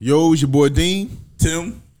Yo, it's your boy Dean.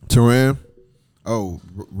 Tim. Teran. Oh,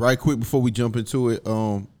 right quick before we jump into it,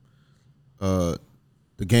 the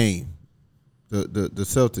game, the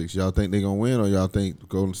Celtics. Y'all think they gonna win, or y'all think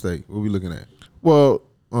Golden State? What we looking at? Well,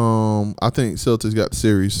 I think Celtics got the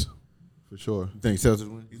series for sure. You think Celtics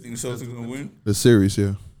win? You think the Celtics gonna win? The series,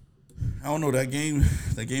 yeah. I don't know. That game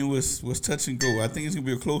was touch and go. I think it's gonna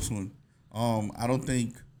be a close one. I don't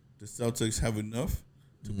think the Celtics have enough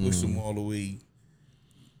to push them all the way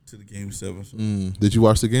to the game 7. So Did you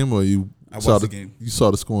watch the game, or you? I watched the game. You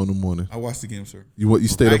saw the score in the morning. I watched the game, sir. You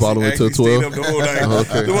stayed up all the way till 12. Stayed up the whole night.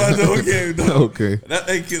 Okay. The whole game. No. Okay.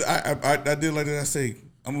 I did like that. I say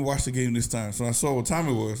I'm gonna watch the game this time. So I saw what time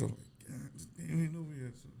it was. I'm like, this game ain't over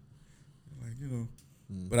yet. So,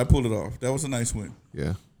 but I pulled it off. That was a nice win.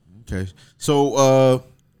 Yeah. Okay. So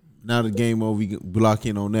now the game over, we can lock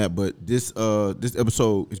in on that. But this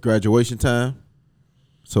episode is graduation time,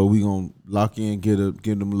 so we gonna lock in, give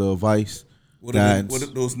them a little advice. What are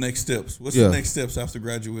those next steps? What's the next steps after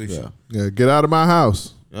graduation? Yeah. Get out of my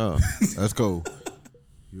house. Yeah. Let's go.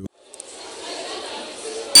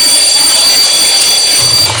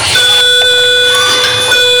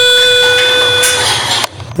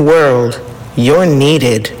 World, you're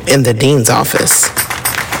needed in the dean's office.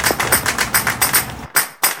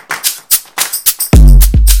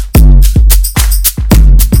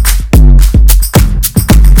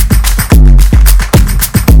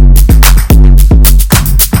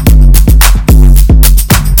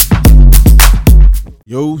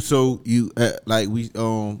 Yo, so you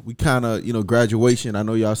we kind of graduation. I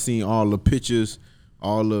know y'all seen all the pictures,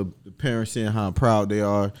 all of the parents saying how proud they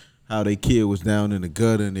are, how their kid was down in the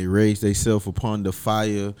gutter and they raised themselves upon the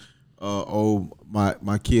fire.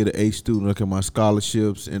 My kid, an A student, look at my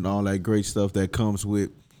scholarships and all that great stuff that comes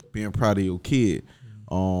with being proud of your kid.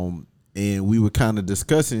 And we were kind of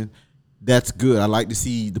discussing that's good. I like to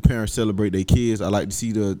see the parents celebrate their kids. I like to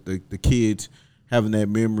see the kids having that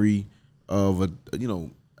memory of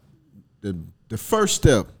the first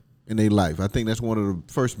step in their life. I think that's one of the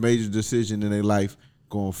first major decisions in their life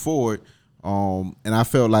going forward. And I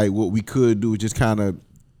felt like what we could do is just kind of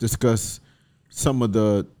discuss some of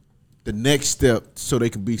the next step so they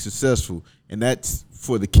can be successful, and that's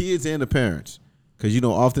for the kids and the parents. Because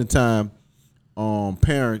oftentimes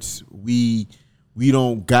parents we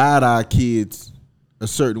don't guide our kids a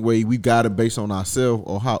certain way. We got it based on ourselves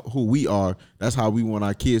or who we are. That's how we want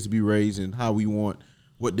our kids to be raised and how we want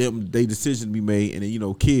what they decisions to be made. And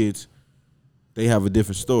then, kids, they have a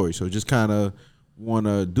different story. So just kind of want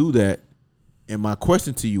to do that. And my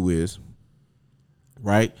question to you is,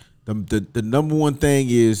 right, the number one thing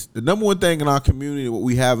in our community, what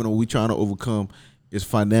we have and what we trying to overcome is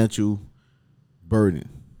financial burden.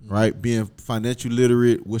 Right, being financially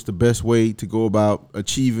literate, what's the best way to go about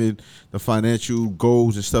achieving the financial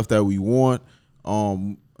goals and stuff that we want,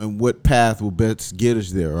 and what path will best get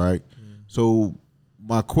us there, right? So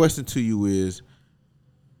my question to you is,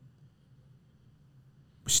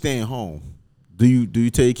 staying home. Do you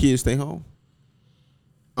tell your kids stay home?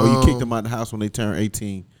 Or you kick them out of the house when they turn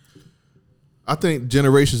 18? I think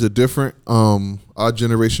generations are different. Our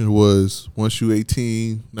generation was once you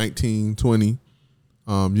 18, 19, 20,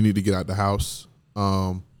 you need to get out the house.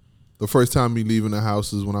 The first time me leaving the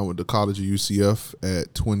house is when I went to college at UCF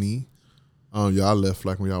at 20. I left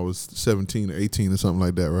like when I was 17 or 18 or something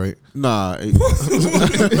like that, right? Nah. I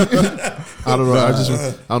don't know.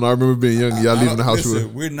 I remember being young. Y'all leaving the house.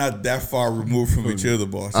 Listen, we're not that far removed from each other,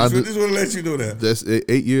 boss. I just want to let you know that. That's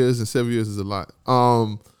 8 years and 7 years is a lot.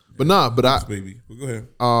 Baby. Well, go ahead.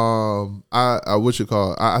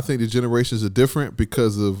 I think the generations are different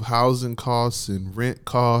because of housing costs and rent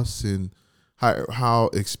costs and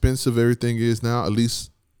how expensive everything is now, at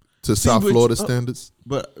least to South Florida standards.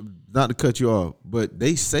 But not to cut you off, but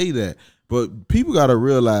they say that. But people got to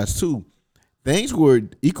realize too, things were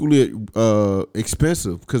equally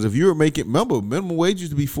expensive. Because if you were remember, minimum wage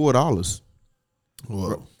used to be $4.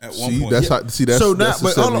 Well, at one point, that's a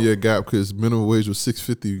 7-year gap because minimum wage was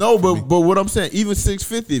 $6.50. No, but what I'm saying, even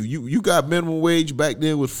 $6.50, you got minimum wage back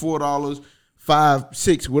then was $4, $5,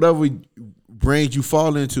 $6, whatever range you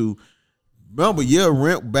fall into. Remember,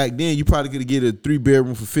 rent back then you probably could get a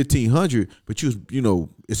 3-bedroom for $1,500, but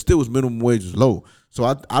it still was minimum wage was low. So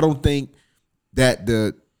I don't think that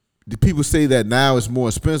the people say that now it's more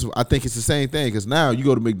expensive. I think it's the same thing because now you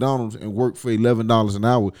go to McDonald's and work for $11 an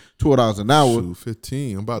hour, $12 an hour. Shoot,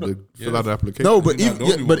 15. I'm about to fill out the application. No,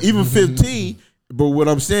 but even 15. But what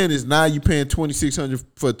I'm saying is now you're paying $2,600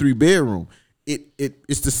 for a 3-bedroom.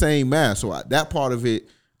 It's the same math. So that part of it,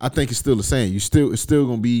 I think it's still the same. It's still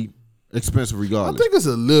gonna be expensive I regardless. think it's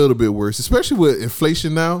a little bit worse, especially with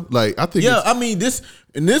inflation now. Like I think, Yeah, I mean this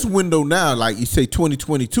in this window now, like you say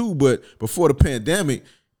 2022, but before the pandemic,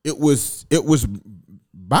 it was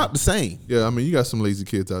about the same. yeah, I mean you got some lazy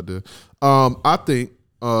kids out there. I think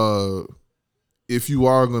if you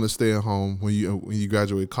are going to stay at home when you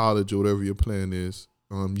graduate college or whatever your plan is,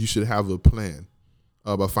 you should have a plan,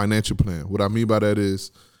 a financial plan. What I mean by that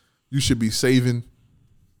is you should be saving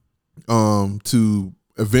to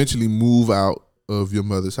eventually move out of your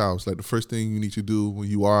mother's house. Like the first thing you need to do when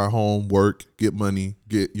you are at home, work, get money,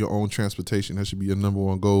 get your own transportation. That should be your number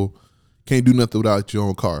one goal. Can't do nothing without your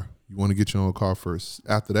own car. You want to get your own car first.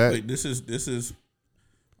 After that, Wait, this is.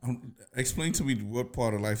 Explain to me what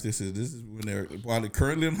part of life this is. This is while they're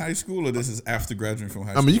currently in high school, or this is after graduating from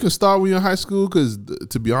high school. I mean, you can start when you're in high school because,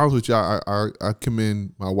 to be honest with you, I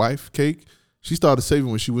commend my wife, Cake. She started saving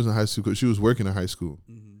when she was in high school because she was working in high school.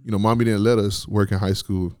 Mm-hmm. You know, mommy didn't let us work in high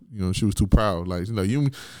school. You know, she was too proud. Like, you know, you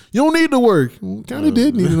don't need to work. Kind of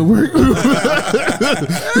did need to work.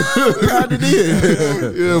 Kind of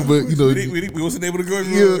did. Yeah, but you know, we wasn't able to go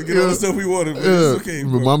and get all the stuff we wanted. But it's okay.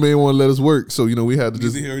 But mommy didn't want to let us work, so you know, we had to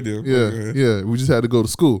just we just had to go to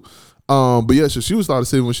school. But yeah, so she was started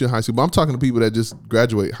saving when she was in high school. But I'm talking to people that just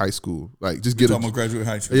graduate high school, like just get I'm gonna graduate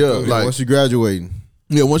high school. Yeah, Okay. like Once you graduating,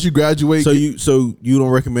 once you graduate, so you don't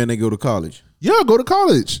recommend they go to college? yeah, go to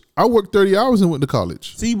college. I worked 30 hours and went to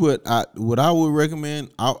college. See, what I would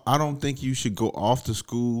recommend, I don't think you should go off to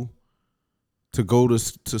school to go to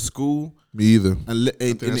school. Me either. And I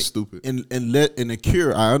think that's stupid. And the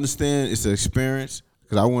cure. I understand it's an experience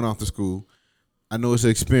because I went off to school. I know it's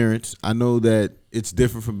an experience. I know that it's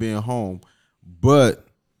different from being home, but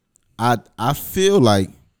I feel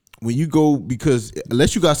like when you go, because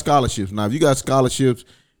unless you got scholarships. Now, if you got scholarships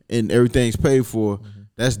and everything's paid for,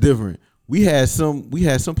 that's different. We had some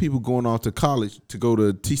people going off to college to go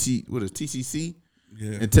to TCC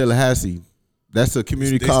in Tallahassee. That's a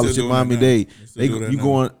community college in Miami-Dade. You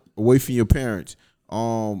going away from your parents.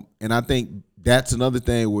 And I think that's another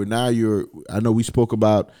thing where now I know we spoke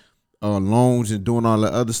about loans and doing all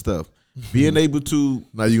that other stuff. Being able to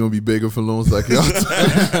now you're gonna be begging for loans like y'all.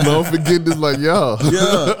 Loan forgiveness like y'all.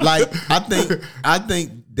 Yeah, like I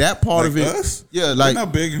think that part Like of it. us? Yeah, We're like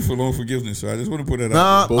not begging for loan forgiveness, so I just want to put that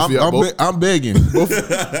nah, out there. I'm begging.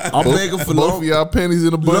 I'm begging for Both loan. of y'all pennies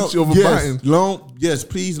in a bunch over Biden. Yes,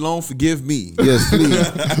 please, loan forgive me. Yes,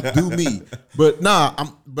 please, do me. But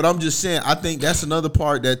I'm just saying, I think that's another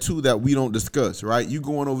part that we don't discuss, right? You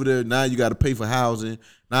going over there, now you got to pay for housing.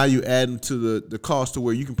 Now you adding to the cost to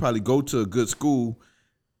where you can probably go to a good school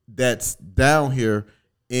that's down here.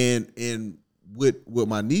 And what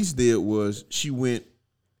my niece did was she went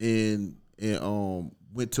and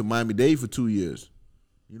went to Miami-Dade for 2 years.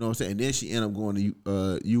 You know what I'm saying? And then she ended up going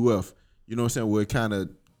to UF. You know what I'm saying? Where it kind of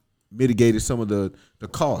mitigated some of the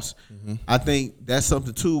costs. I think that's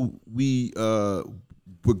something too. We're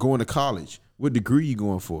going to college. What degree you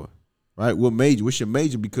going for? Right? What major? What's your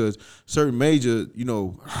major? Because certain major, you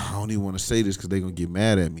know, I don't even want to say this because they're gonna get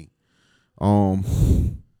mad at me.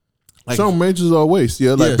 Like, some majors are waste.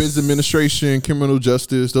 Yeah, like Yes. business administration, criminal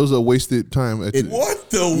justice. Those are wasted time. What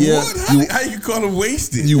the what? How you call it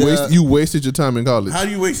wasted? You wasted your time in college. How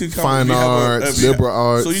you wasted Fine college? arts, liberal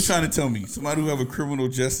arts. So you trying to tell me somebody who have a criminal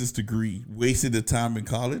justice degree wasted the time in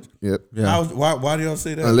college? Yep. Yeah. Why do y'all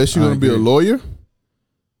say that? Unless you're I gonna be a agree. lawyer,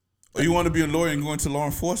 Or you want to be a lawyer and go into law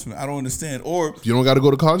enforcement? I don't understand. Or you don't got to go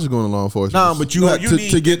to college to go into law enforcement. nah, but you have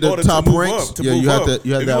to get in the order top move ranks. up, to Yeah, move you have up. to. If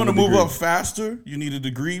You have you to have want to a move degree. up faster, you need a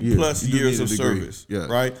degree Yeah, plus you do years need a of degree. service. Yeah.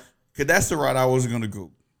 Right? Because that's the route I was gonna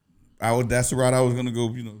go. That's the route I was gonna go.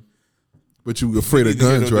 You know, But you afraid of need to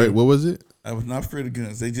get guns, a right? degree. What was it? I was not afraid of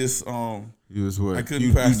guns. They just You was what? I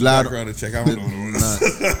couldn't pass the lied- background check. I don't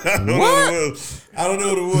know what it was. I don't know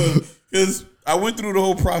what it was. Because I went through the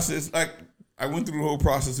whole process. Like I went through the whole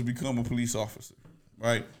process to become a police officer.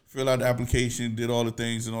 Right? Fill out the application, did all the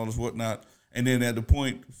things and all this whatnot. And then at the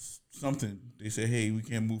point, they said, hey, we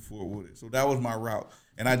can't move forward with it. So that was my route.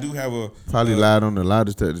 And I do have a Probably lied on the lie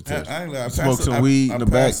detector test. I ain't lie. Smoked some weed in the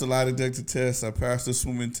back. I passed the lie detector test. I passed the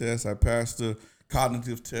swimming test. I passed the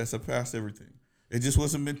cognitive test. I passed everything. It just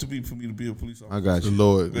wasn't meant to be for me to be a police officer. I got The you.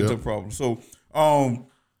 Lord. That's Yep. a problem. So,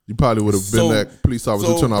 You probably would have been that police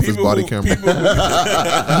officer turn off his body camera.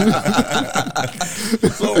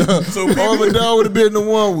 So people, Oh, but that would have been the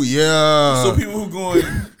one. so people who going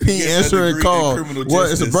He get that answering degree in call. criminal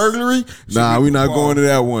What? It's a justice burglary? Nah, be we're not wrong. going to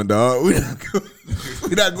that one, dog.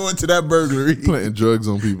 We're not going to that burglary. Planting drugs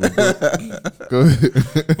on people. Go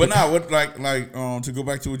ahead. But now, what to go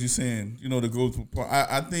back to what you're saying, you know, to go through.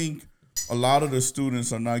 I think a lot of the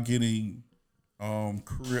students are not getting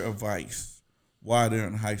career advice while they're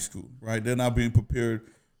in high school, right? They're not being prepared,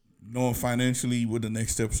 knowing financially what the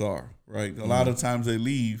next steps are, right? A lot of times they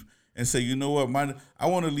leave and say, you know what, I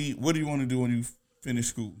want to leave. What do you want to do when you finish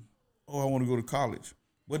school? Oh, I want to go to college.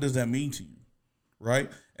 What does that mean to you, right?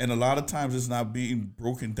 And a lot of times it's not being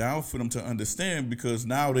broken down for them to understand because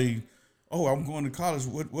now I'm going to college.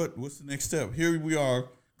 What's the next step? Here we are,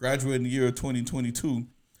 graduating the year of 2022.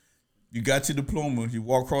 You got your diploma. You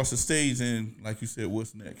walk across the stage and, like you said,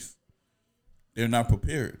 what's next? They're not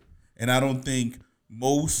prepared. And I don't think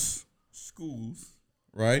most schools,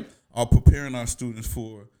 right, are preparing our students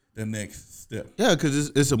for the next step. Yeah, because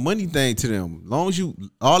it's a money thing to them. Long as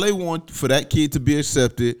all they want for that kid to be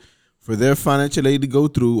accepted, for their financial aid to go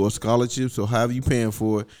through, or scholarships, or however you paying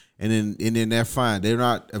for it, and then they're fine. They're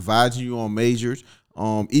not advising you on majors.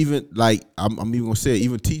 Even like I'm even gonna say it,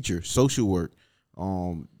 even teacher, social work.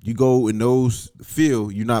 You go in those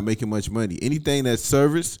field, you're not making much money. Anything that's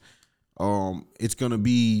service, it's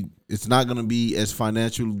not gonna be as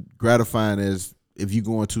financial gratifying as if you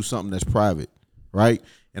go into something that's private, right?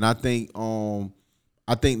 And I think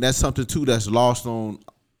that's something too that's lost on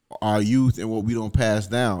our youth and what we don't pass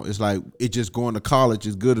down. It's like it just going to college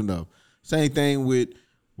is good enough. Same thing with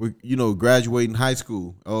graduating high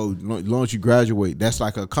school. Oh, as long as you graduate, that's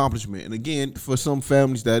like an accomplishment. And again, for some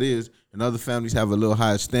families that is, and other families have a little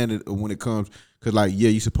higher standard when it comes, because like, yeah,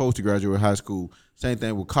 you're supposed to graduate high school. Same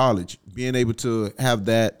thing with college. Being able to have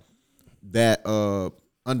that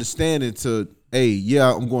understanding to, hey,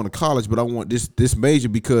 yeah, I'm going to college, but I want this major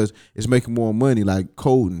because it's making more money, like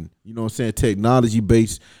coding, you know what I'm saying,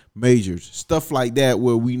 technology-based majors, stuff like that,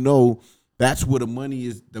 where we know that's where the money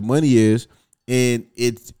is, and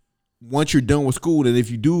it's once you're done with school, and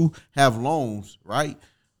if you do have loans, right,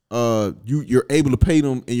 you're able to pay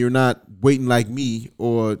them, and you're not waiting like me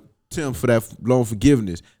or Tim for that loan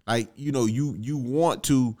forgiveness. Like, you want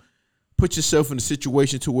to put yourself in a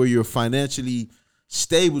situation to where you're financially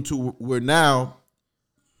stable, to where now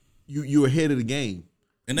you're ahead of the game.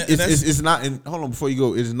 And it's not. And hold on, before you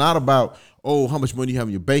go, it's not about how much money you have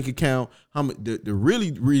in your bank account. How much? The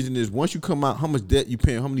really reason is once you come out, how much debt you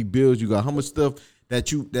paying, how many bills you got, how much stuff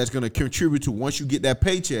that's gonna contribute to once you get that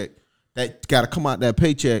paycheck. That gotta come out that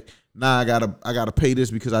paycheck. Now I gotta pay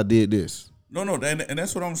this because I did this. No, and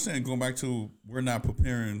that's what I'm saying. Going back to, we're not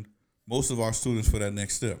preparing most of our students for that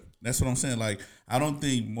next step. That's what I'm saying. Like, I don't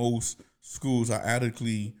think most schools are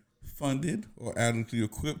adequately funded or adequately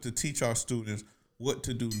equipped to teach our students what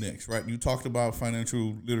to do next, right? You talked about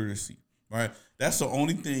financial literacy, right? That's the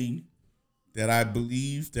only thing that I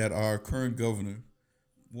believe that our current governor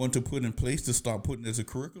want to put in place to start putting as a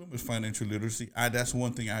curriculum is financial literacy. That's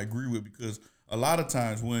one thing I agree with, because a lot of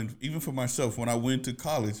times even for myself, when I went to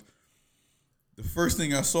college, the first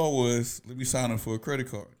thing I saw was, let me sign up for a credit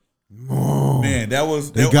card. Oh, man,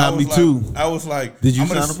 they got me too. I was like, did you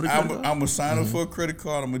sign up for the credit card? I'm gonna sign up for a credit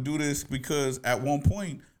card. I'm gonna do this because at one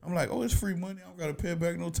point I'm like, oh, it's free money. I don't gotta pay it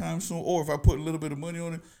back no time soon. Or if I put a little bit of money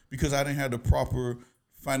on it, because I didn't have the proper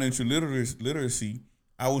financial literacy,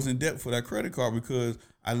 I was in debt for that credit card because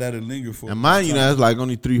I let it linger for. And mind you, it's like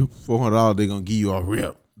only $300-$400 they're gonna give you a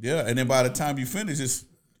rip. Yeah, and then by the time you finish, it's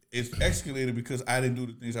escalated because I didn't do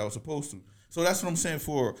the things I was supposed to. So that's what I'm saying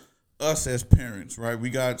for us as parents, right? We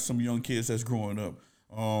got some young kids that's growing up,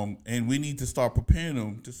 and we need to start preparing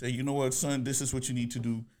them to say, you know what, son, this is what you need to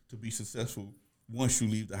do to be successful once you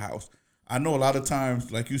leave the house. I know a lot of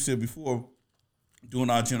times, like you said before, during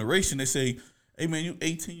our generation, they say, hey, man, you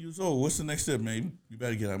 18 years old. What's the next step, man? You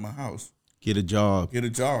better get out of my house. Get a job,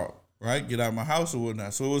 right? Get out of my house or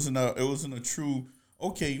whatnot. So it wasn't a true,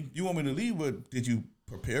 okay, you want me to leave, but did you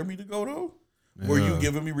prepare me to go, though? Yeah. Were you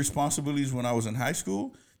giving me responsibilities when I was in high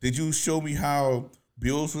school? Did you show me how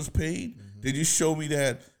bills was paid? Mm-hmm. Did you show me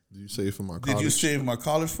that? Did you save for my college? Did you save my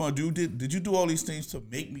college fund? Did you do all these things to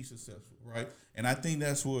make me successful, right? And I think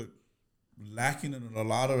that's what lacking in a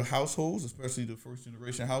lot of households, especially the first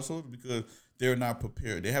generation households, because they're not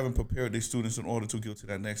prepared. They haven't prepared their students in order to go to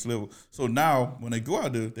that next level. So now when they go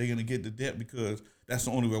out there, they're going to get the debt because that's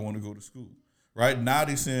the only way I want to go to school, right? Now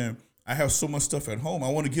they're saying, I have so much stuff at home. I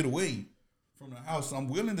want to get away from the house. So I'm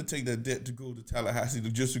willing to take that debt to go to Tallahassee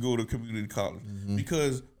just to go to community college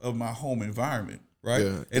because of my home environment, right?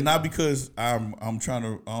 Yeah. And not because I'm trying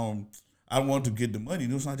to I want to get the money.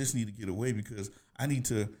 No, I just need to get away because I need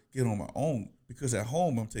to get on my own, because at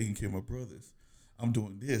home I'm taking care of my brothers. I'm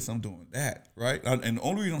doing this, I'm doing that, right? And the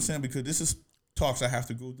only reason I'm saying, because this is talks I have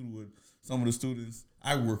to go through with some of the students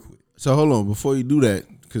I work with. So hold on, before you do that,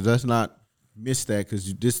 because that's not miss that,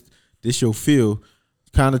 because this your field.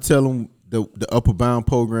 Kind of tell them the Upper Bound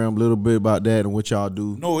program, a little bit about that and what y'all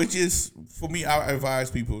do. No, it's just, for me, I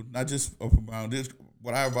advise people, not just Upper Bound. This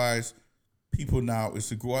what I advise people now is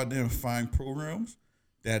to go out there and find programs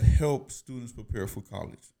that help students prepare for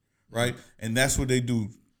college, right? And that's what they do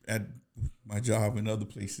at my job and other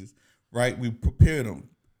places, right? We prepare them,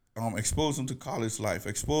 expose them to college life,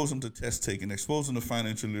 expose them to test taking, expose them to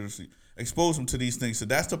financial literacy, expose them to these things. So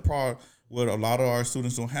that's the part what a lot of our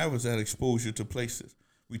students don't have is that exposure to places.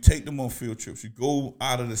 We take them on field trips. You go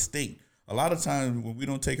out of the state. A lot of times when we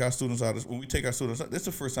don't take our students out, when we take our students out, that's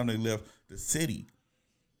the first time they left the city,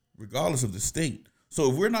 regardless of the state. So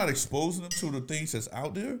if we're not exposing them to the things that's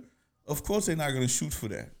out there, of course they're not going to shoot for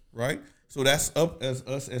that, right? So that's up as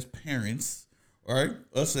us as parents, right?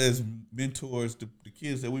 Us as mentors, the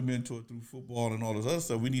kids that we mentor through football and all this other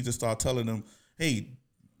stuff, we need to start telling them, hey,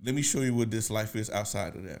 let me show you what this life is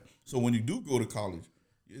outside of that. So when you do go to college,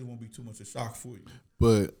 it won't be too much of a shock for you.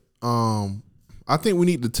 But I think we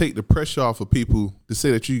need to take the pressure off of people to say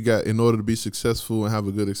that you got, in order to be successful and have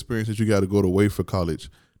a good experience, that you got to go away for college.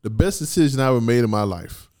 The best decision I ever made in my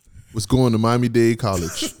life was going to Miami-Dade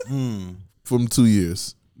College from 2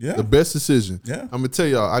 years. Yeah. The best decision. Yeah. I'm going to tell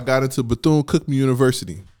y'all, I got into Bethune-Cookman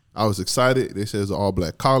University. I was excited. They said it's an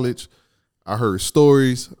all-black college. I heard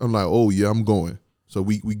stories. I'm like, oh, yeah, I'm going. So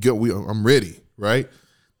I'm ready, right?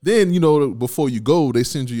 Then, before you go, they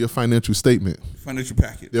send you your financial statement. Financial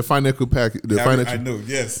packet. Their financial packet. I know,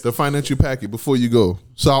 yes. The financial packet before you go.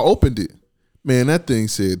 So I opened it. Man, that thing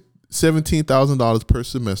said $17,000 per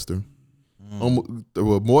semester.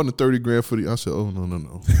 More than 30 grand for the. I said, oh,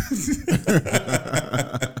 no.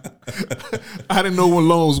 I didn't know what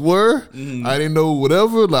loans were. I didn't know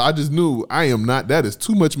whatever. Like, I just knew I am not. That is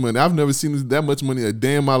too much money. I've never seen that much money a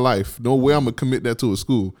day in my life. No way I'm gonna commit that to a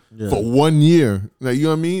school for 1 year. Like, you know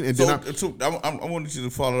what I mean? And so I wanted you to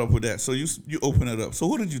follow up with that. So you open it up. So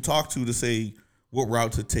who did you talk to say what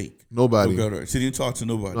route to take? Nobody. So you didn't talk to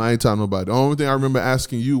nobody. No, I ain't talking to nobody. The only thing I remember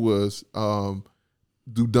asking you was,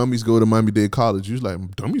 do dummies go to Miami-Dade College? You was like,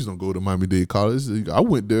 dummies don't go to Miami-Dade College. I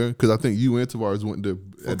went there because I think you and Tavares went there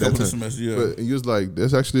for a couple of semesters. Yeah, but you was like,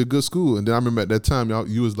 that's actually a good school. And then I remember at that time,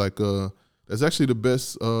 you was like, that's actually the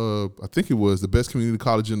best. I think it was the best community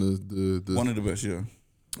college in the one of the best. Yeah,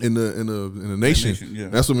 in the nation. Yeah.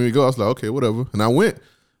 That's when we go. I was like, okay, whatever. And I went,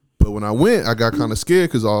 but when I went, I got kind of scared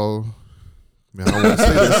because I don't want to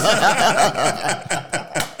say this.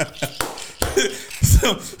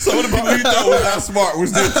 Some of the people you thought was not smart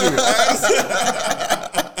was there too.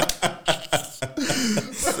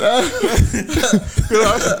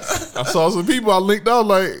 I saw some people I linked out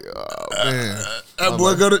like, oh, man. That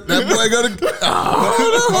boy got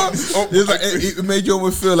it's like it made you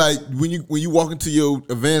almost feel like when you walk into your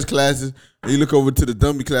advanced classes and you look over to the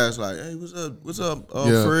dummy class like, hey, what's up,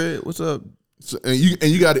 Fred? What's up? So, and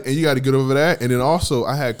you got to get over that. And then also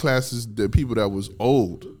I had classes that people that was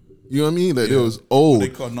old. You know what I mean? Like, it was old. What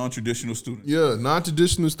they call non-traditional students. Yeah,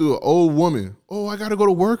 non-traditional student, old woman. Oh, I got to go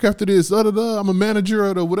to work after this. I'm a manager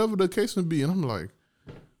or whatever the case may be. And I'm like,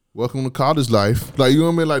 welcome to college life. Like, you know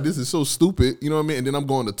what I mean? Like, this is so stupid. You know what I mean? And then I'm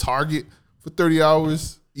going to Target for 30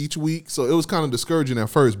 hours each week. So it was kind of discouraging at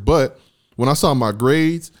first. But when I saw my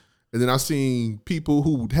grades and then I seen people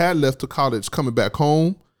who had left to college coming back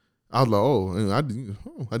home, I was like,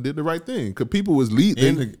 I did the right thing. Because people was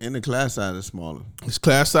leading. And the class size is smaller. His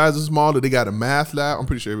class size is smaller. They got a math lab. I'm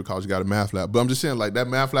pretty sure every college got a math lab. But I'm just saying, like, that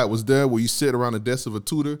math lab was there where you sit around the desk of a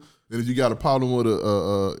tutor. And if you got a problem with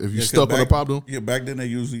if you stuck on a problem. Yeah, back then they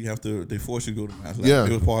usually they force you to go to math lab. Yeah.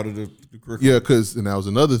 It was part of the curriculum. Yeah, and that was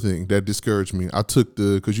another thing that discouraged me. I took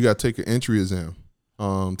because you got to take an entry exam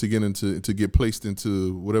to get placed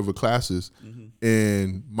into whatever classes.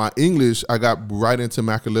 And my English, I got right into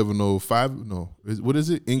Mac 1105. No, what is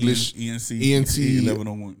it? English ENC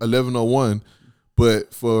 1101. 1101.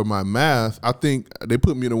 But for my math, I think they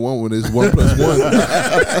put me in a one when it's 1 plus 1.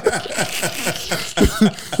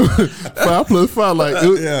 5 plus 5. Like,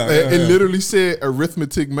 it literally said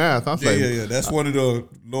arithmetic math. I was like, yeah. That's one of the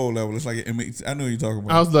lower level. It's like, I know what you're talking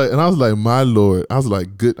about. I was like, my Lord. I was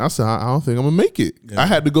like, good. I said, I don't think I'm gonna make it. Yeah. I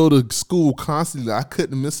had to go to school constantly. I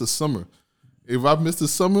couldn't miss a summer. If I missed a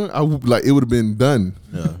summer, it would have been done.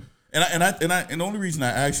 Yeah. And the only reason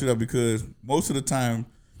I asked you that because most of the time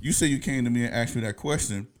you say you came to me and asked me that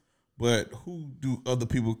question, but who do other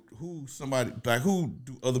people go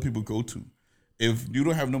to? If you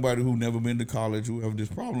don't have nobody who never been to college who have this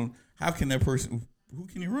problem, who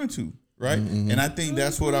can you run to? Right? Mm-hmm. And I think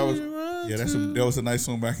that's what I was. Yeah, that was a nice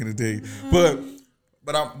song back in the day. But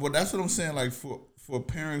that's what I'm saying. Like for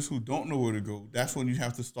parents who don't know where to go, that's when you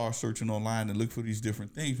have to start searching online and look for these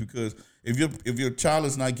different things. Because if your child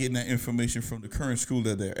is not getting that information from the current school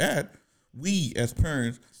that they're at, we as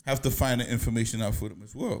parents have to find that information out for them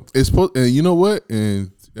as well. And you know what?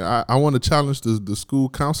 And I want to challenge the school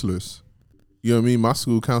counselors. You know what I mean? My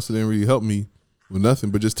school counselor didn't really help me with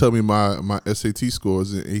nothing, but just tell me my SAT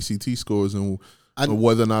scores and ACT scores and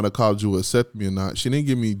whether or not a college will accept me or not. She didn't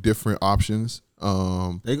give me different options.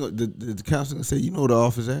 The counselor say, you know where the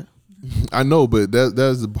office at? I know, but that's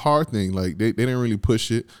the hard thing. Like they didn't really push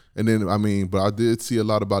it. And then but I did see a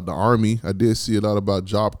lot about the Army. I did see a lot about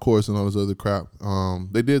Job Corps and all this other crap.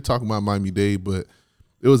 They did talk about Miami-Dade, but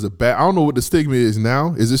it was a bad. I don't know what the stigma is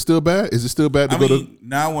now. Is it still bad? Is it still bad to go to?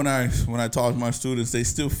 Now when I talk to my students, they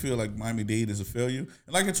still feel like Miami-Dade is a failure.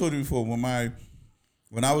 And like I told you before, when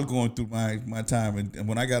I was going through my time and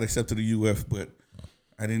when I got accepted to UF, but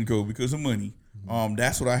I didn't go because of money.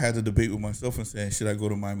 That's what I had to debate with myself and saying, should I go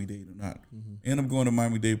to Miami-Dade or not? And I'm going to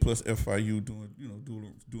Miami-Dade plus FIU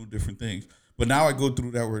doing different things. But now I go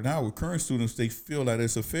through that where now with current students, they feel that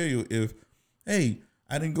it's a failure if, hey,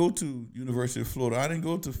 I didn't go to University of Florida. I didn't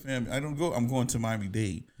go to I'm going to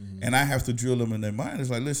Miami-Dade. And I have to drill them in their mind. It's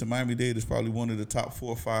like, listen, Miami-Dade is probably one of the top 4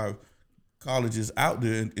 or 5 colleges out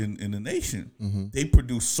there in the nation. They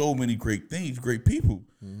produce so many great things, great people.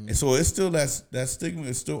 And so it's still that stigma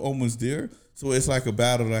is still almost there. So it's like a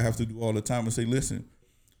battle that I have to do all the time and say, listen,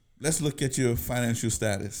 let's look at your financial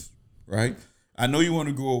status, right? I know you want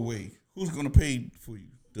to go away. Who's going to pay for you?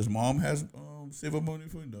 Does mom has save up money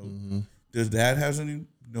for you? No. Does dad has any?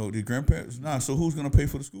 No. The grandparents? Nah. So who's going to pay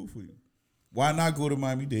for the school for you? Why not go to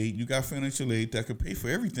Miami-Dade? You got financial aid that could pay for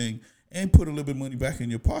everything and put a little bit of money back in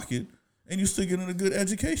your pocket, and you're still getting a good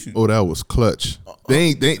education. Oh, that was clutch.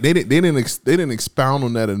 They didn't expound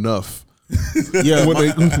on that enough. Yeah,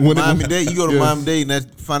 Miami-Dade, you go to Miami-Dade and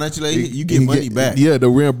that financial aid, you get money back. Yeah, the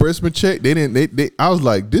reimbursement check, I was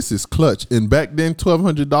like, this is clutch. And back then,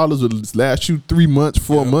 $1,200 would last you 3 months,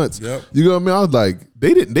 4 months. Yep. You know what I mean? I was like,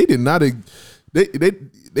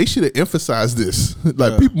 they should have emphasized this.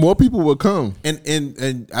 Like more people would come.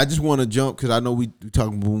 And I just want to jump because I know we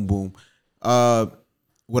talking boom boom.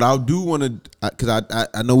 What I do want to, because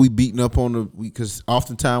I know we beating up on because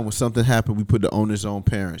oftentimes when something happens, we put the onus on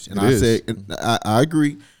parents. And I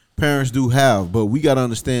agree, parents do have, but we got to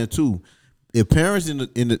understand too, if parents in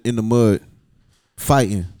the mud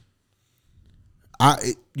fighting,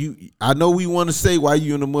 I know we want to say why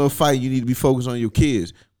you in the mud fighting, you need to be focused on your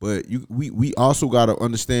kids, but we also got to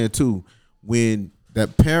understand too, when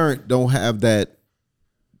that parent don't have that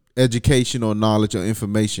education or knowledge or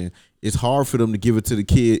information, it's hard for them to give it to the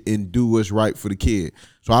kid and do what's right for the kid.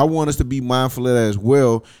 So I want us to be mindful of that as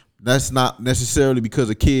well. That's not necessarily because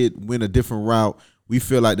a kid went a different route. We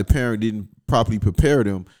feel like the parent didn't properly prepare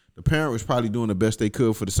them. The parent was probably doing the best they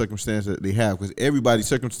could for the circumstance that they have, because everybody's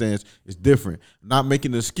circumstance is different. Not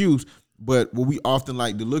making an excuse, but what we often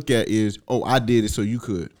like to look at is, oh, I did it so you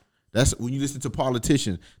could. That's when you listen to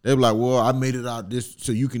politicians, they're like, well, I made it out this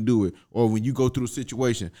so you can do it. Or when you go through a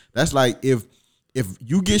situation, that's like if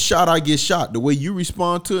you get shot, I get shot. The way you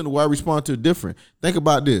respond to it and the way I respond to it different. Think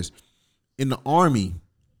about this. In the Army,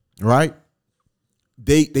 right,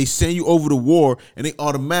 they send you over to war and they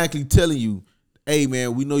automatically telling you, hey,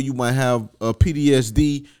 man, we know you might have a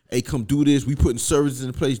PTSD. Hey, come do this. We putting services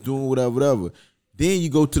in place, doing whatever. Then you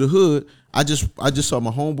go to the hood. I just saw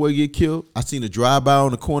my homeboy get killed. I seen a drive-by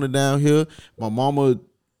on the corner down here. My mama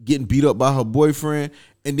getting beat up by her boyfriend.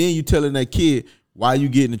 And then you telling that kid, why you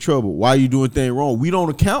getting in trouble? Why you doing things wrong? We don't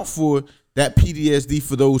account for that PTSD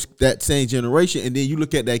for that same generation. And then you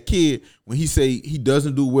look at that kid when he say he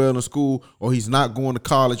doesn't do well in school, or he's not going to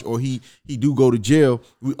college, or he do go to jail.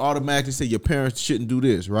 We automatically say your parents shouldn't do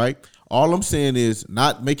this, right? All I'm saying is,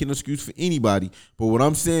 not making an excuse for anybody, but what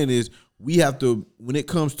I'm saying is we have to, when it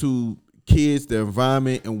comes to kids, their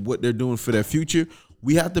environment, and what they're doing for their future,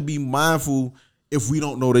 we have to be mindful if we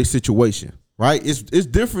don't know their situation, right? It's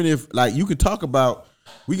different if, like, we can talk about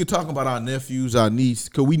our nephews, our nieces,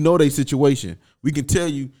 because we know their situation. We can tell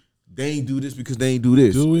you they ain't do this because they ain't do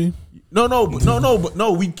this. Do we? No, we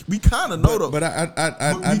kind of know though. But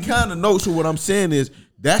we kind of know. So what I'm saying is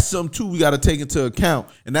that's something too we got to take into account,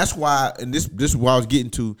 and that's why. And this is what I was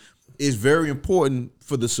getting to. It's very important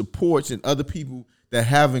for the supports and other people that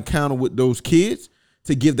have encounter with those kids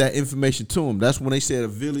to give that information to them. That's when they said a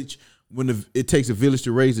village. It takes a village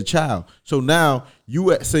to raise a child. So now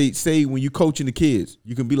you say when you coaching the kids,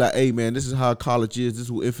 you can be like, hey man, this is how college is, this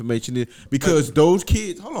is what information is. Because those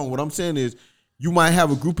kids, hold on, what I'm saying is you might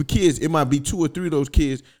have a group of kids, it might be 2 or 3 of those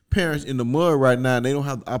kids, parents in the mud right now, and they don't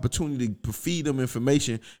have the opportunity to feed them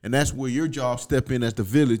information, and that's where your job step in as the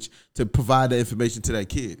village to provide that information to that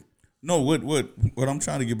kid. No, what I'm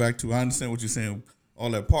trying to get back to, I understand what you're saying, all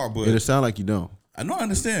that part, but It sound like you don't. I know I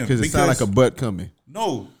understand. Because it sound like a butt coming.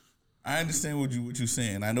 No, I understand what you're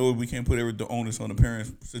saying. I know we can't put the onus on the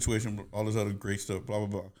parents' situation, all this other great stuff, blah,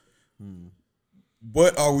 blah, blah.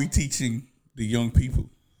 What are we teaching the young people,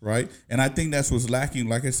 right? And I think that's what's lacking.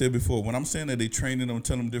 Like I said before, when I'm saying that they training them,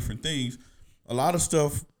 telling them different things, a lot of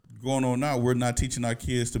stuff going on now, we're not teaching our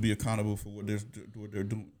kids to be accountable for what they're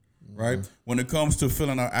doing. Right? When it comes to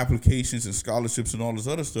filling out applications and scholarships and all this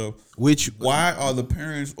other stuff, why are the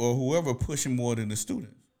parents or whoever pushing more than the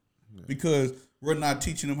students? Because we're not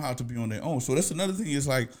teaching them how to be on their own. So that's another thing is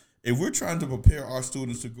like, if we're trying to prepare our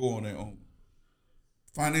students to go on their own,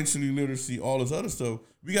 financially literacy, all this other stuff,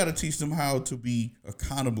 we got to teach them how to be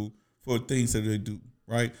accountable for things that they do,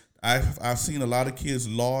 right? I've seen a lot of kids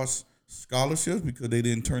lost scholarships because they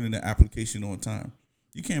didn't turn in the application on time.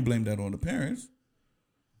 You can't blame that on the parents.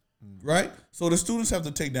 Right, so the students have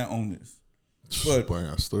to take that onus. But boy, I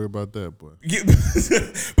got a story about that, boy. Yeah,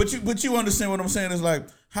 but you understand what I'm saying? Is like,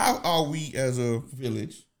 how are we as a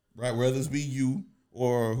village, right? Whether it's be you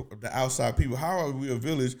or the outside people, how are we a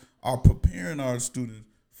village are preparing our students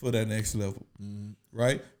for that next level,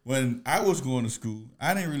 right? When I was going to school,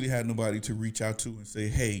 I didn't really have nobody to reach out to and say,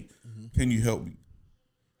 "Hey, can you help me?"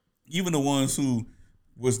 Even the ones who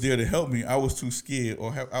was there to help me, I was too scared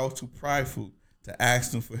or I was too prideful to ask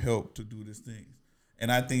them for help to do these things.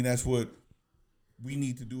 And I think that's what we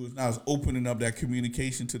need to do is now is opening up that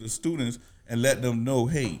communication to the students and let them know,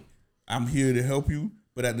 hey, I'm here to help you,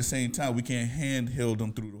 but at the same time, we can't handheld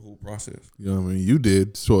them through the whole process. You know what I mean? You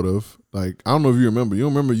did, sort of. Like, I don't know if you remember. You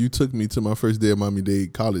don't remember you took me to my first day of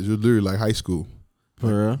Miami-Dade College. It was literally like high school. For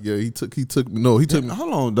real? Yeah, he took me.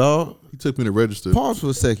 Hold on, dog. He took me to register. Pause for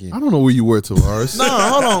a second. I don't know where you were, Tavares.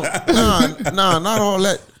 Hold on. Not all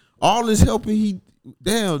that. All this helping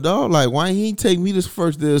damn, dog. Like, why he ain't take me this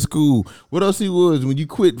first day of school? What else he was when you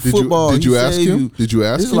quit football? Did you ask him? Did you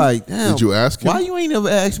ask him? It's like, damn. Did you ask him? Why you ain't never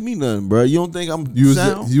asked me nothing, bro? You don't think I'm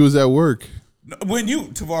sound? You was at work. When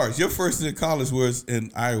Tavares, your first day of college was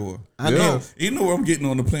in Iowa. I know. You know where I'm getting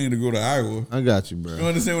on the plane to go to Iowa. I got you, bro. You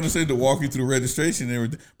understand what I'm saying? To walk you through the registration and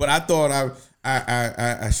everything. But I thought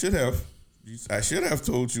I should have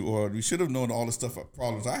told you, or we should have known all the stuff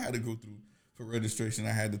problems I had to go through for registration.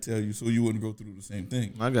 I had to tell you so you wouldn't go through the same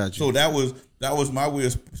thing. I got you. So that was my way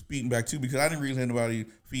of speaking back too, because I didn't really have anybody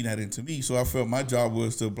feeding that into me. So I felt my job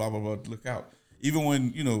was to blah blah blah look out. Even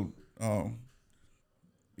when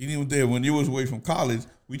even there when you was away from college,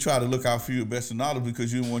 we tried to look out for you best of knowledge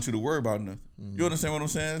because you didn't want you to worry about nothing. You understand what I'm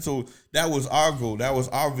saying? So that was our goal. That was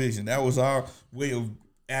our vision. That was our way of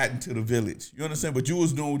adding to the village. You understand? But you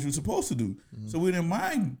was doing what you were supposed to do. So we didn't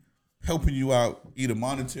mind helping you out either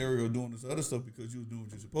monetary or doing this other stuff because you was doing what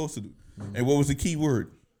you're supposed to do. And what was the key word?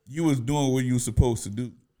 You was doing what you were supposed to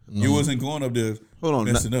do. You wasn't going up there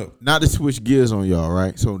messing up. Not to switch gears on y'all,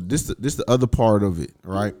 right? So this the other part of it,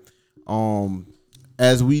 right?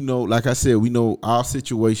 As we know, like I said, we know our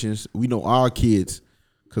situations, we know our kids,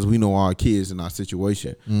 because we know our kids in our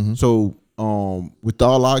situation. So with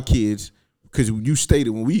all our kids, because you stated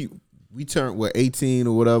when we turned 18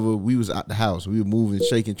 or whatever, we was out the house. We were moving,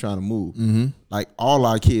 shaking, trying to move. Like all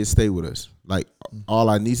our kids stay with us. Like all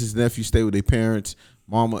our nieces and nephews stay with their parents,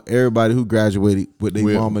 mama, everybody who graduated with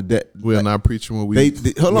their mama. We're not preaching when we.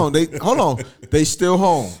 Hold on. They still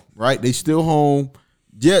home, right? They still home.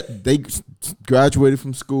 Yet they graduated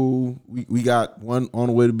from school. We got one on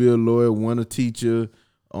the way to be a lawyer, one a teacher.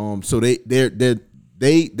 So they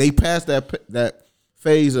passed that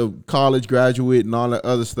phase of college graduate and all that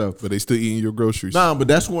other stuff. But they still eating your groceries. Nah, but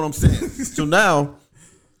that's what I'm saying. So now,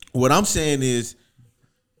 what I'm saying is,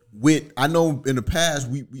 I know in the past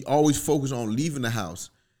we always focus on leaving the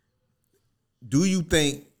house. Do you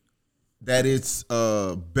think that it's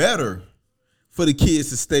better for the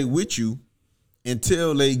kids to stay with you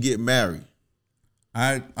until they get married?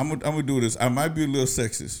 I'm gonna do this. I might be a little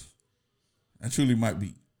sexist. I truly might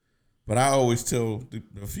be, but I always tell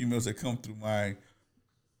the females that come through my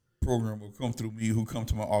program or come through me, who come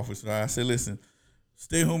to my office, I say, listen,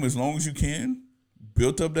 stay home as long as you can.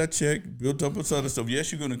 Built up that check, built up this other stuff.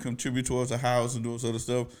 Yes, you're going to contribute towards a house and those other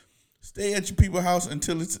stuff. Stay at your people's house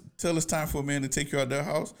until it's time for a man to take you out their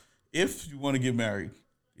house. If you want to get married,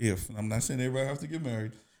 I'm not saying everybody has to get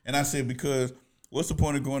married. And I say, because what's the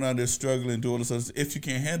point of going out there struggling, do all this other stuff? If you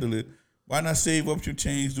can't handle it, why not save up your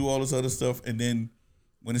change, do all this other stuff, and then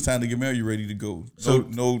when it's time to get married, you're ready to go. No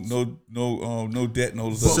debt,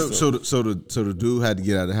 no stuff. So the dude had to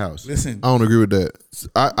get out of the house. Listen, I don't agree with that.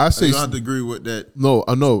 I say you don't have to agree with that. No,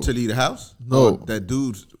 I know to leave the house. No, or that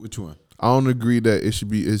dude's which one? I don't agree that it should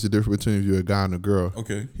be. It's a difference between if you're a guy and a girl.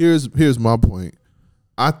 Okay. Here's my point.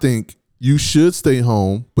 I think you should stay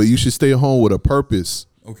home, but you should stay home with a purpose.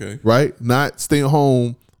 Okay. Right? Not stay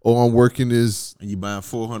home or I'm working this. And you buying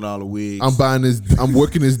 $400 wigs. I'm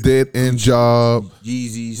working this dead end job.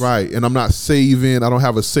 Yeezys. Right. And I'm not saving. I don't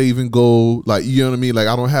have a saving goal. Like, you know what I mean? Like,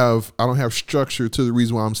 I don't have structure to the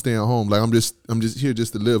reason why I'm staying home. Like, I'm just here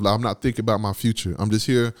just to live. Like, I'm not thinking about my future. I'm just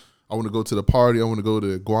here. I want to go to the party. I want to go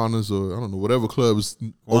to Iguanas or I don't know, whatever club is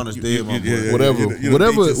Iguanas dead, my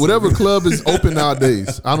boy. Whatever club is open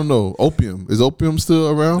nowadays. I don't know. Opium. Is Opium still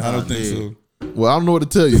around? I don't think so. Well, I don't know what to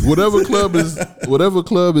tell you. Whatever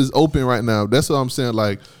club is open right now. That's what I'm saying.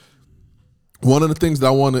 Like, one of the things that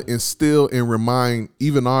I want to instill and remind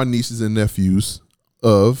even our nieces and nephews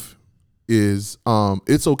of is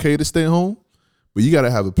it's okay to stay home, but you got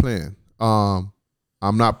to have a plan. I'm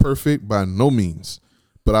not perfect by no means.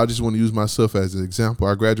 But I just want to use myself as an example.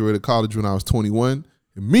 I graduated college when I was 21,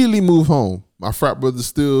 immediately moved home. My frat brothers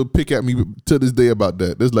still pick at me to this day about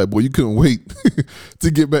that. It's like, boy, you couldn't wait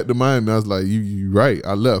to get back to Miami. I was like, you right.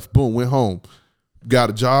 I left. Boom, went home.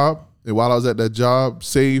 Got a job. And while I was at that job,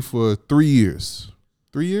 saved for 3 years.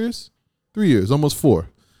 3 years? 3 years, almost 4.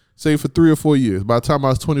 Saved for 3 or 4 years. By the time I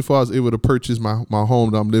was 24, I was able to purchase my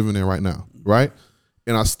home that I'm living in right now, right?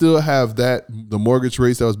 And I still have the mortgage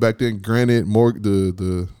rates that was back then. Granted,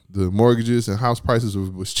 the mortgages and house prices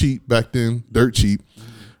was cheap back then, dirt cheap.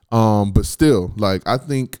 But still, like, I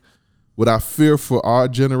think what I fear for our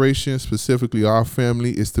generation, specifically our family,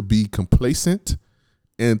 is to be complacent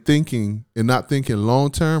and not thinking long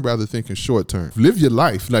term, rather thinking short term. Live your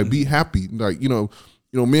life, like, be happy. Like, you know,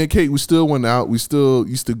 me and Kate, we still went out. We still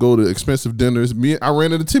used to go to expensive dinners. I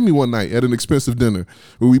ran into Timmy one night at an expensive dinner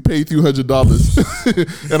where we paid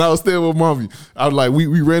 $300, and I was staying with Mommy. I was like,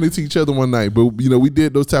 we ran into each other one night, but you know, we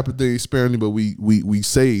did those type of things sparingly, but we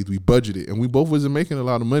saved, we budgeted, and we both wasn't making a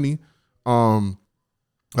lot of money. I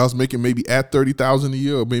was making maybe at $30,000 a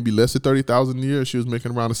year, or maybe less than $30,000 a year. She was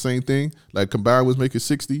making around the same thing. Like, combined was making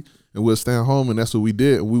 60, and we'll stay home, and that's what we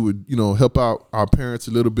did. And we would, you know, help out our parents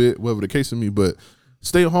a little bit, whatever the case may be, but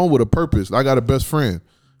stay home with a purpose. I got a best friend.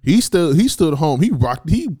 He stood home.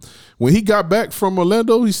 When he got back from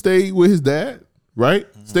Orlando, he stayed with his dad,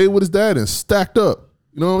 right? Mm-hmm. Stayed with his dad and stacked up.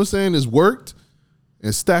 You know what I'm saying? It's worked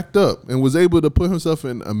and stacked up and was able to put himself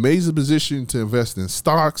in an amazing position to invest in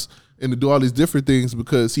stocks and to do all these different things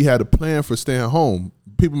because he had a plan for staying home.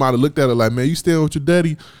 People might have looked at it like, man, you staying with your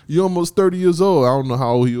daddy. You're almost 30 years old. I don't know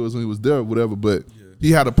how old he was when he was there or whatever, but he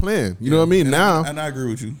had a plan. You know what I mean? And I agree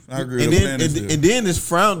with you. I agree. And then it's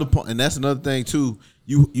frowned upon, and that's another thing too.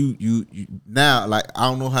 You now, like, I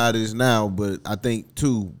don't know how it is now, but I think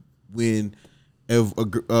too, when if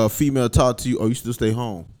a female talk to you, oh, you still stay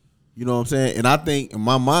home. You know what I'm saying? And I think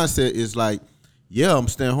my mindset is like, yeah, I'm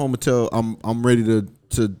staying home until I'm ready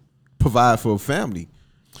to provide for a family.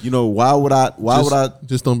 You know, why would I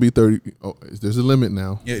just don't be 30? Oh, there's a limit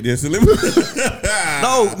now. Yeah, there's a limit.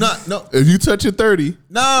 No. If you touch your 30,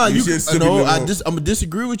 I'm gonna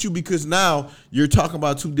disagree with you because now you're talking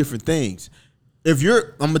about two different things. I'm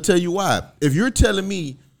gonna tell you why. If you're telling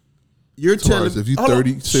me, if you're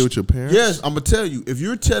 30, stay with your parents. Yes, I'm gonna tell you. If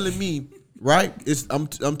you're telling me, right, I'm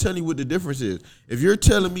telling you what the difference is. If you're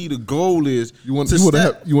telling me the goal is you want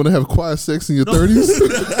to have quiet sex in your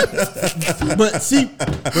 30s, but see,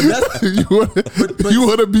 but that's you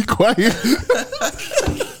want to be quiet.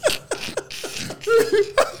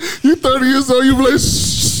 You 30 years old, you be like,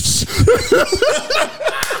 shh.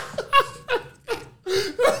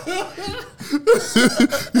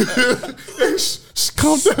 Hey,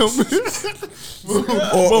 calm down, man.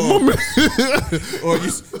 Or you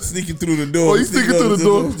sneaking through the door.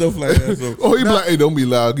 Stuff like that. So. Oh, he be like, hey, don't be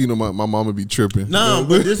loud. You know, my mama be tripping. Nah,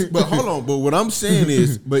 but hold on. But what I'm saying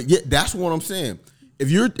is, that's what I'm saying. If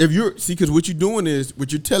you're see, because what you're doing is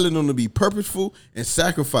what you're telling them to be purposeful and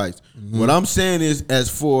sacrifice. Mm-hmm. What I'm saying is, as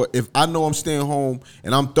for if I know I'm staying home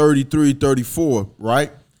and I'm 33, 34,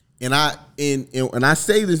 right? And I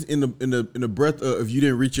say this in the breath of if you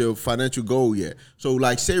didn't reach your financial goal yet. So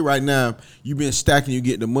like, say right now you've been stacking, you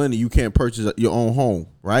get the money, you can't purchase your own home,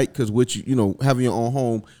 right? Because having your own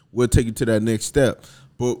home will take you to that next step.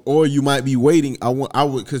 Or you might be waiting. I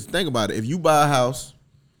would because think about it. If you buy a house,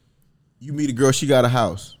 you meet a girl, she got a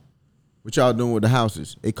house. What y'all doing with the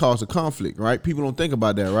houses? It causes a conflict, right? People don't think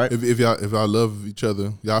about that, right? If y'all love each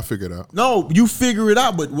other, y'all figure it out. No, you figure it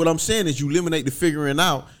out. But what I'm saying is you eliminate the figuring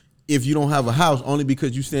out if you don't have a house, only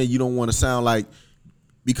because you saying you don't want to sound like,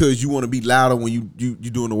 because you want to be louder when you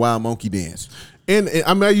doing the wild monkey dance. And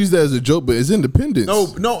I mean, I use that as a joke, but it's independence.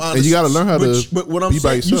 No, and you got to learn how to but what I'm be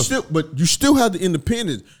by saying, yourself. you still have the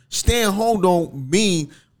independence. Staying home don't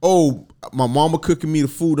mean, oh, my mama cooking me the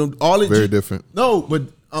food. Very different. No, but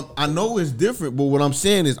I know it's different. But what I'm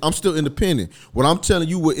saying is, I'm still independent. What I'm telling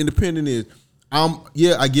you, what independent is,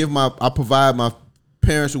 I provide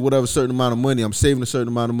parents or whatever certain amount of money. I'm saving a certain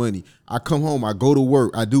amount of money. I come home, I go to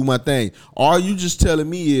work, I do my thing. All you just telling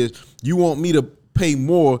me is you want me to pay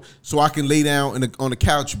more so I can lay down on the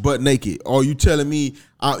couch butt naked. Or you telling me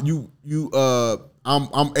I'm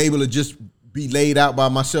able to just be laid out by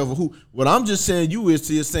myself. Or what I'm just saying you is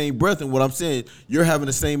to your same breath, and what I'm saying you're having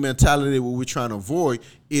the same mentality. What we're trying to avoid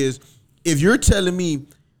is if you're telling me,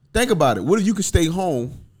 think about it. What if you could stay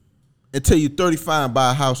home until you're 35 and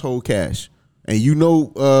buy a household cash, and you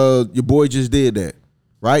know your boy just did that,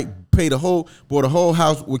 right? Bought a whole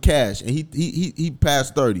house with cash, and he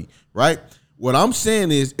passed 30, right? What I'm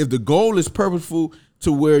saying is, if the goal is purposeful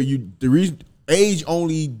to where the reason age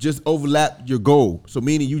only just overlapped your goal, so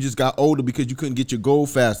meaning you just got older because you couldn't get your goal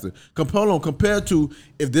faster. Compared to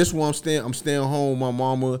if this one I'm staying home, my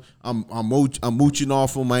mama, I'm mooching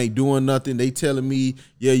off them, I ain't doing nothing. They telling me,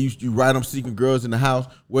 yeah, you right, I'm seeking girls in the house.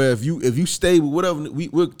 Where if you stay with whatever,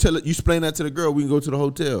 we'll tell it. You explain that to the girl, we can go to the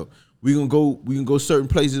hotel. We can go certain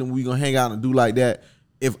places and we gonna hang out and do like that.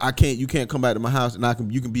 If I can't, you can't come back to my house,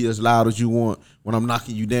 and you can be as loud as you want when I'm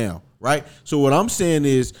knocking you down, right? So what I'm saying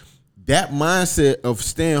is, that mindset of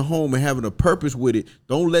staying home and having a purpose with it,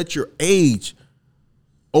 don't let your age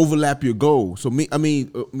overlap your goal. So not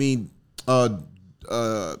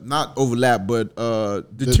overlap, but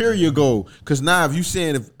deter your goal. Because now if you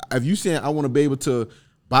saying I want to be able to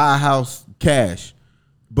buy a house cash,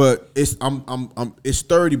 but it's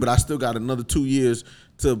 30, but I still got another 2 years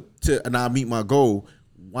to and I meet my goal.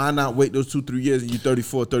 Why not wait those 2-3 years and you're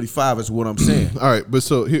 34, 35 is what I'm saying. All right, but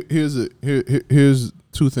so here's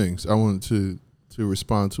two things I wanted to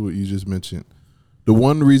respond to what you just mentioned. The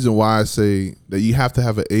one reason why I say that you have to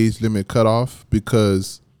have an age limit cutoff,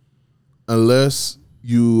 because unless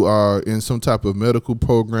you are in some type of medical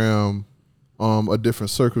program, a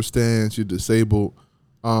different circumstance, you're disabled,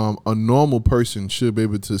 a normal person should be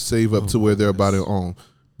able to save up to where they're by their own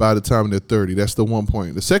by the time they're 30. That's the one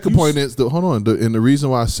point. The second point is and the reason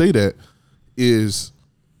why I say that is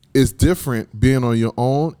it's different being on your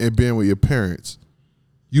own and being with your parents.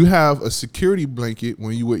 You have a security blanket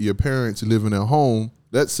when you with your parents living at home.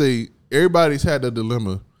 Let's say everybody's had the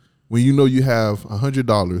dilemma when you know you have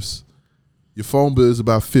 $100, your phone bill is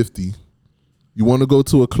about $50, you want to go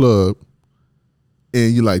to a club,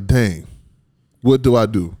 and you're like, dang, what do I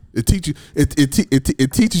do? It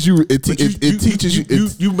teaches you.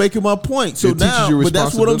 You making my point. So now, but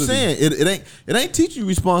that's what I'm saying. It ain't teaching you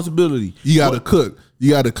responsibility. You got to cook. You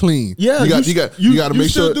got to clean. Yeah, you got to make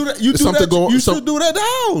sure you should do that at the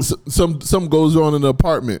house. Some goes wrong in the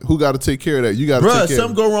apartment. Who got to take care of that? You got to take care. Bruh,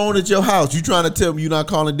 something go wrong at your house. You trying to tell me you're not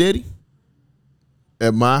calling daddy?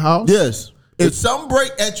 At my house? Yes. If something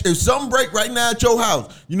break right now at your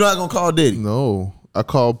house, you're not gonna call daddy. No, I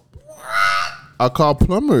call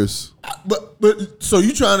plumbers. But so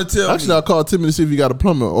you trying to tell me? Actually, I call Timmy to see if you got a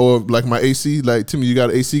plumber, or like my AC. Like, Timmy, you got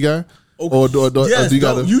an AC guy? Okay. Yes,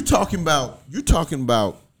 you talking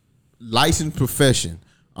about licensed profession.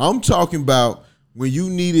 I'm talking about when you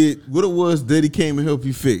needed what it was daddy came and help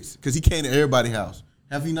you fix, because he came to everybody's house.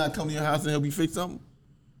 Have he not come to your house and help you fix something?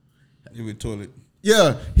 Even toilet.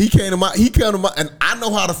 Yeah, he came to my, and I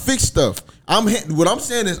know how to fix stuff. What I'm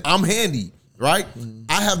saying is I'm handy, right? Mm-hmm.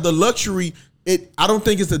 I have the luxury. I don't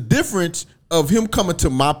think it's a difference of him coming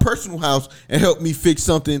to my personal house and help me fix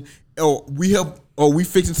something, or we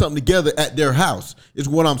fixing something together at their house. Is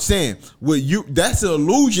what I'm saying. That's an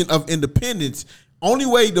illusion of independence. Only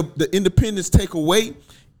way the independence take away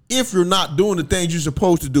if you're not doing the things you're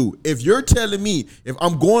supposed to do. If you're telling me, if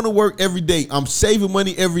I'm going to work every day, I'm saving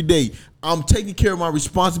money every day, I'm taking care of my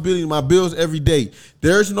responsibility and my bills every day,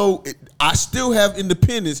 I still have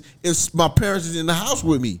independence if my parents is in the house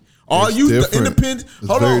with me. Are you the independent?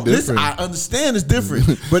 Hold on, listen. I understand it's different,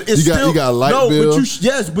 but it's still you got a light bill.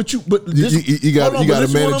 You got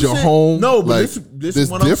to manage your home. No, but this is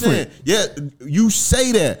what I'm saying. Yeah, you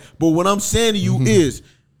say that, but what I'm saying to you is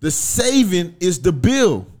the saving is the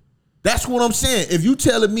bill. That's what I'm saying. If you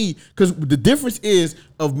telling me, because the difference is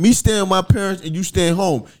of me staying with my parents and you staying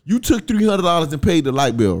home. You took $300 and paid the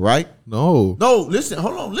light bill, right? No. Listen,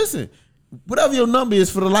 hold on, listen. Whatever your number is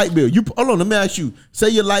for the light bill, hold on. Let me ask you. Say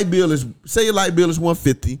your light bill is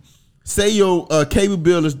 $150. Say your cable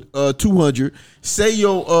bill is $200. Say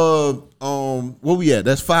your where we at?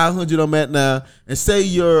 That's $500 I'm at now. And say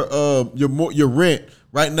your rent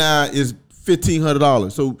right now is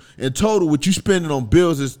 $1,500. So in total, what you spending on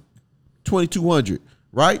bills is $2,200,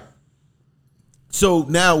 right? So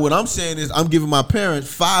now what I'm saying is I'm giving my parents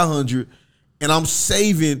 $500, and I'm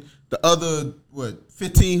saving the other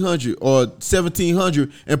 $1,500 or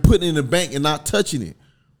 $1,700 and putting it in the bank and not touching it.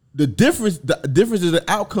 The difference of the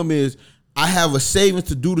outcome is I have a savings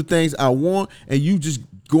to do the things I want, and you just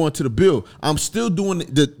going to the bill. I'm still doing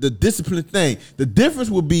the discipline thing. The difference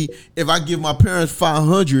would be if I give my parents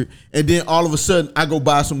 $500 and then all of a sudden I go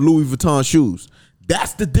buy some Louis Vuitton shoes.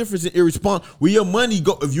 That's the difference in irresponsible. Where your money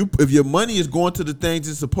go, if your money is going to the things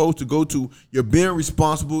it's supposed to go to, you're being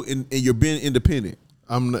responsible and you're being independent.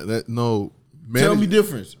 I'm not that no. Tell me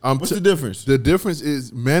difference. What's the difference? The difference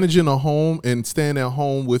is managing a home and staying at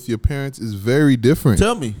home with your parents is very different.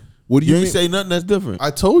 Tell me. What do you mean? Ain't say nothing that's different.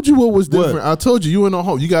 I told you what was different. What? I told you in a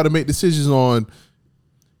home, you got to make decisions on.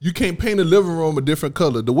 You can't paint a living room a different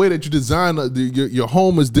color. The way that you design your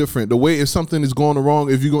home is different. The way if something is going wrong,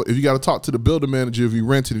 if you got to talk to the builder manager, if you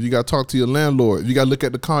rent it, if you got to talk to your landlord, if you got to look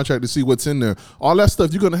at the contract to see what's in there. All that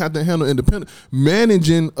stuff you're gonna have to handle independent.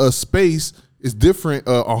 Managing a space is different.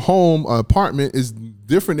 A home, an apartment is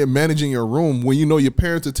different than managing your room when you know your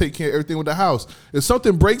parents will take care of everything with the house. If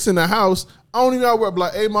something breaks in the house, I don't even know where. I'm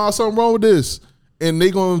like, hey, ma, something wrong with this, and they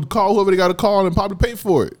gonna call whoever they got to call and probably pay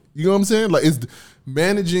for it. You know what I'm saying? Like it's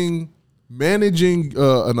managing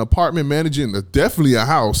an apartment, definitely a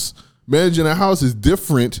house. Managing a house is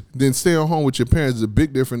different than staying home with your parents. Is a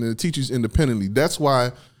big difference, and it teaches you independently. That's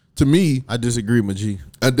why, to me, I disagree, G.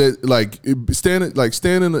 Staying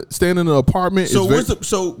in an apartment. So what's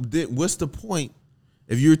the point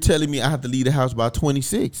if you're telling me I have to leave the house by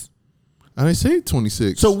 26? I didn't say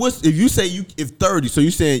 26. So if you say if 30? So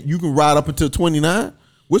you saying you can ride up until 29?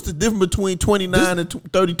 What's the difference between 29 and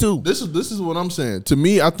 32? This is what I'm saying. To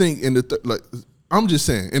me, I think I'm just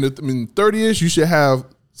saying in 30ish, you should have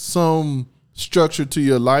some structure to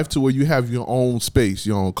your life to where you have your own space,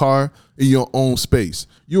 your own car, and your own space.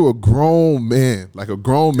 You're a grown man, like a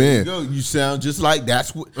grown man. You sound just like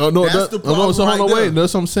that's what. Oh no, that's the problem. So hold on, wait.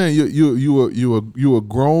 That's what I'm saying. You a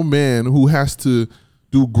grown man who has to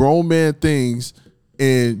do grown man things,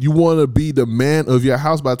 and you want to be the man of your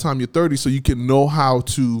house by the time you're 30, so you can know how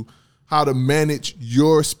to manage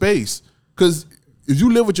your space. Because if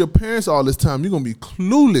you live with your parents all this time, you're gonna be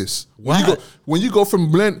clueless. When you go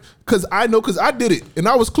from blend, because I did it, and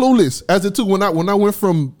I was clueless as it too. When I went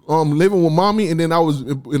from living with mommy, and then I was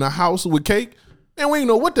in a house with Cake, and we didn't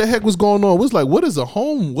know what the heck was going on. It was like, what is a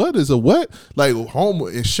home? What is a what? Like home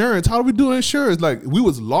insurance? How do we do insurance? Like we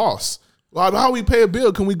was lost. Like, how we pay a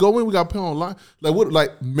bill? Can we go in? We got to pay online. Like what?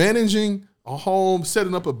 Like managing a home,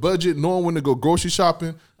 setting up a budget, knowing when to go grocery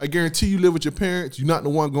shopping. I guarantee you live with your parents. You're not the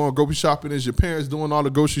one going grocery shopping. It's your parents doing all the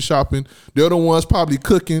grocery shopping. They're the ones probably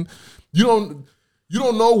cooking. You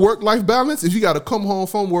don't know work-life balance if you got to come home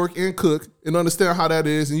from work and cook and understand how that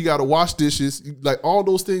is, and you got to wash dishes. Like all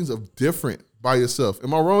those things are different by yourself.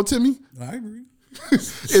 Am I wrong, Timmy? I agree.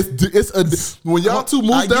 When y'all two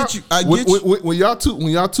moved out. I get you. When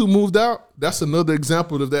y'all two moved out, that's another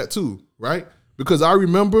example of that too, right? Because I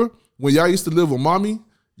remember when y'all used to live with mommy,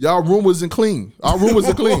 y'all room wasn't clean. Our room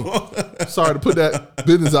wasn't clean. Sorry to put that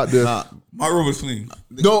business out there. My room was clean.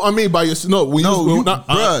 No, I mean by your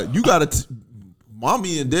bruh, you gotta.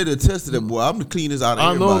 Mommy and daddy attested that, boy. I'm the cleanest out of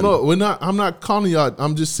everybody. No, we're not. I'm not calling y'all.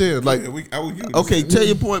 I'm just saying, like, okay. Tell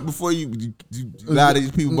your point before you lie to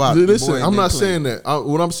these people about. Listen, I'm not saying that.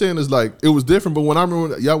 What I'm saying is like it was different. But when I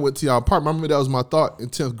remember y'all went to y'all apartment, I remember that was my thought in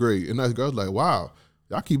 10th grade, and I was like, wow.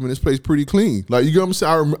 Y'all keeping this place pretty clean. Like, you know what I'm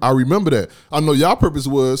saying? I remember that. I know y'all purpose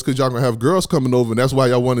was because y'all going to have girls coming over, and that's why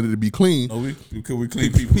y'all wanted it to be clean. No, because we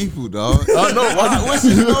clean people. People, dog. I know. What's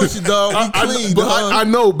your notion, dog? We clean, dog. I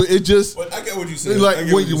know, but it just... But I get what you said.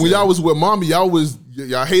 Like, when y'all was with mommy, y'all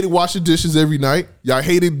hated washing dishes every night. Y'all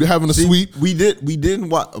hated having a sweep. We didn't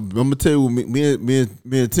watch. I'm going to tell you, me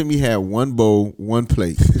and Timmy had one bowl, one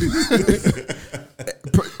plate.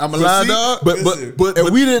 I'm a lie, dog. But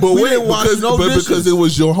we didn't watch no dishes. Because it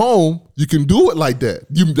was your home, you can do it like that.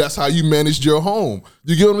 That's how you managed your home.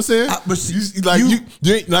 You get what I'm saying?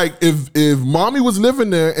 If mommy was living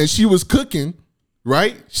there and she was cooking,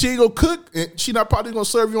 right? She ain't gonna cook, and she not probably gonna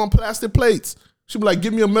serve you on plastic plates. She be like,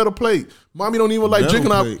 give me a metal plate. Mommy don't even like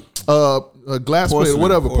drinking out a glass plate or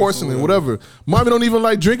whatever, porcelain, whatever. Mommy don't even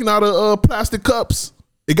like drinking out of plastic cups.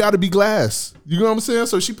 It got to be glass. You know what I'm saying?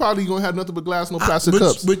 So she probably gonna have nothing but glass, no plastic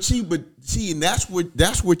cups. But and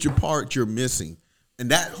that's what your part you're missing.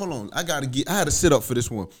 And that, hold on, I had to sit up for this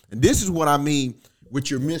one. And this is what I mean. What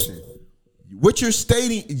you're missing, what you're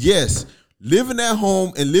stating. Yes, living at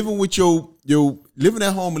home and living with your living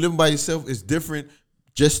at home and living by yourself is different.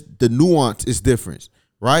 Just the nuance is different,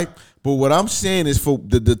 right? But what I'm saying is for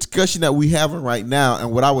the discussion that we having right now,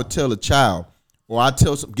 and what I would tell a child, or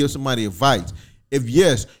give somebody advice. If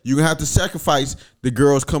yes, you're going to have to sacrifice the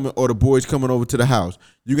girls coming or the boys coming over to the house.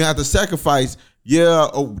 You're going to have to sacrifice,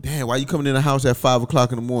 oh, damn, why you coming in the house at 5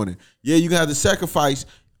 o'clock in the morning? Yeah, you're going to have to sacrifice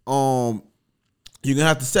You're gonna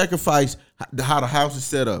have to sacrifice how the house is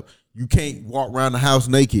set up. You can't walk around the house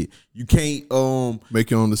naked. You can't make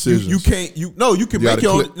your own decisions. You can't. You can make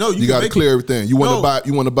your own. No, you got to clear everything. You want to buy.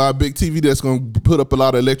 You want to buy a big TV that's going to put up a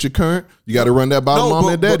lot of electric current. You got to run that by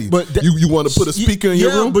mommy and daddy. But you want to put a speaker in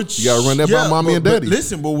your room. But you got to run that by mommy and daddy.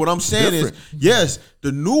 Listen, but what I'm saying is, yes,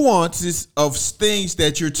 the nuances of things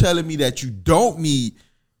that you're telling me that you don't need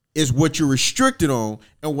is what you're restricted on,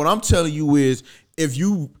 and what I'm telling you is, if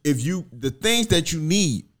you the things that you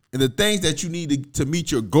need. And the things that you need to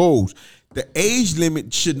meet your goals, the age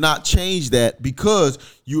limit should not change that, because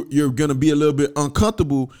you're going to be a little bit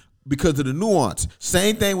uncomfortable because of the nuance.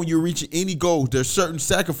 Same thing when you're reaching any goals. There's certain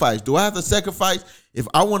sacrifice. Do I have to sacrifice if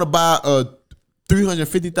I want to buy a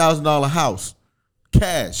 $350,000 house,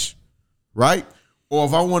 cash, right? Or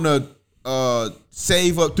if I want to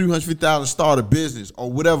save up $350,000, start a business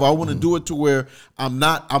or whatever. I want to do it to where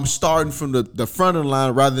I'm starting from the front of the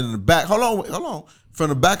line rather than the back. Hold on. From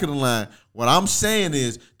the back of the line. What I'm saying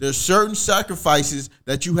is there's certain sacrifices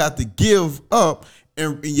that you have to give up,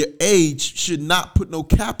 and your age should not put no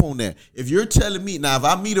cap on that. If you're telling me now, if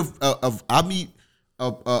I meet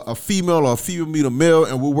a female or a female meet a male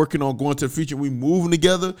and we're working on going to the future, we moving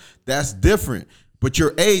together, that's different. But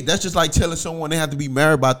your age, that's just like telling someone they have to be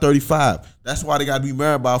married by 35. That's why they got to be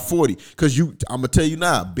married by 40. Because I'm going to tell you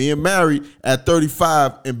now, being married at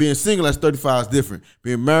 35 and being single at 35 is different.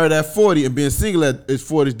 Being married at 40 and being single at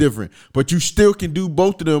 40 is different. But you still can do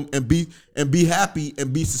both of them and be happy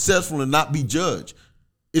and be successful and not be judged.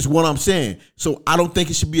 It's what I'm saying. So I don't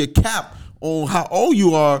think it should be a cap on how old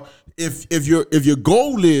you are. If your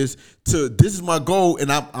goal is this is my goal,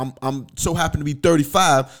 and I'm so happy to be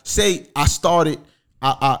 35. Say I started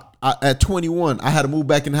at 21. I had to move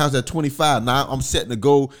back in the house at 25. Now I'm setting a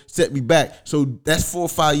goal, set me back. So that's 4 or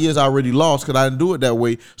 5 years I already lost because I didn't do it that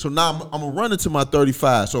way. So now I'm gonna run into my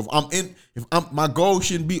 35. So my goal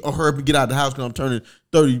shouldn't be hurry up and get out of the house because I'm turning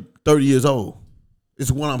 30 years old. It's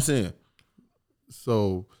what I'm saying.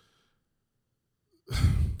 So.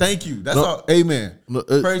 Thank you. That's all. Amen.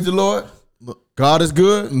 Praise the Lord. God is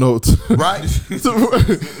good. No, right?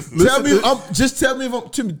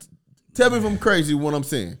 Tell me if I'm crazy. What I'm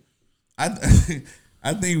saying. I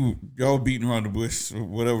think y'all beating around the bush or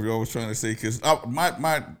whatever y'all was trying to say. Because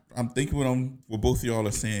I'm thinking what both of y'all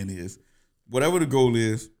are saying is, whatever the goal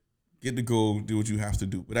is, get the goal, do what you have to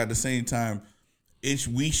do. But at the same time,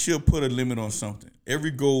 we should put a limit on something.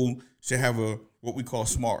 Every goal should have what we call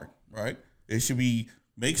SMART, right? It should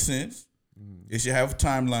make sense. It should have a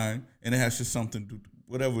timeline, and it has to something to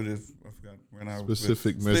whatever it is. I forgot.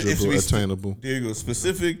 Specific, measurable, attainable. There you go.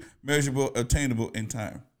 Specific, measurable, attainable, in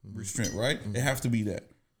time restraint. Right? It has to be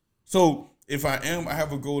that. So if I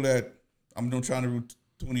have a goal that I'm trying to reach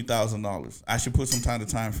 $20,000. I should put some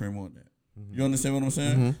time frame on that. You understand what I'm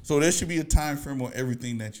saying? So there should be a time frame on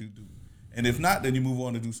everything that you do, and if not, then you move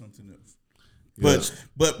on to do something else. Yes.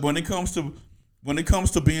 But when it comes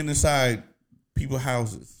to being inside people's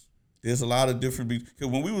houses, there's a lot of different. Because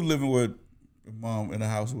when we were living with mom in a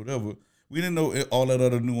house or whatever, we didn't know all that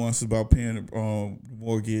other nuances about paying the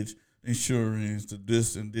mortgage, insurance,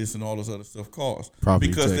 this and all this other stuff costs.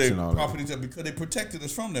 Because they protected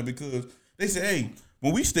us from that. Because they said, hey,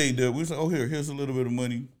 when we stayed there, we was like, oh, here's a little bit of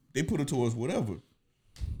money. They put it towards whatever.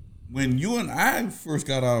 When you and I first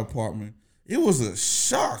got our apartment, it was a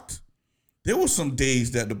shock. There were some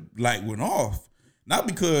days that the light went off, not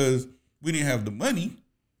because we didn't have the money.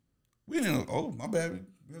 We didn't. Oh, my bad.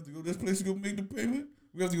 We have to go to this place to go make the payment.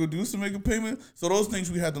 We have to go do this to make a payment. So those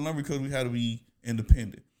things we had to learn because we had to be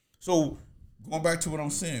independent. So going back to what I'm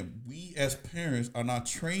saying, we as parents are not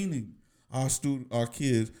training our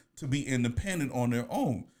kids to be independent on their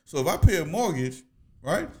own. So if I pay a mortgage,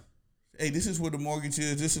 right? Hey, this is what the mortgage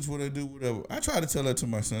is. This is what I do. Whatever. I try to tell that to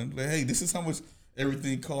my son. Like, hey, this is how much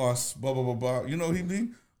everything costs. Blah blah blah blah. You know what he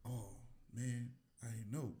mean? Oh man, I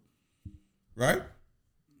didn't know. Right?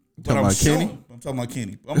 I'm talking about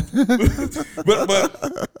Kenny. But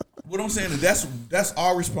what I'm saying is that's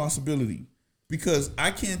our responsibility, because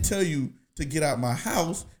I can't tell you to get out my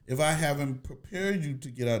house if I haven't prepared you to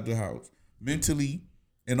get out the house mentally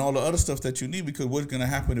and all the other stuff that you need. Because what's going to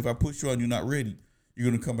happen if I push you out and you're not ready? You're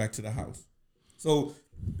going to come back to the house. So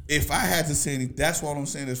if I had to say anything, that's what I'm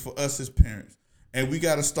saying is for us as parents. And we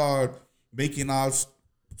got to start making our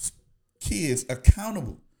kids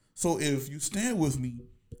accountable. So if you stand with me,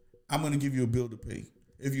 I'm going to give you a bill to pay.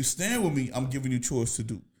 If you stand with me, I'm giving you chores to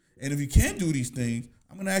do. And if you can't do these things,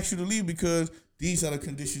 I'm going to ask you to leave, because these are the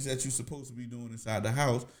conditions that you're supposed to be doing inside the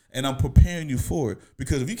house, and I'm preparing you for it.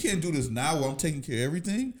 Because if you can't do this now while I'm taking care of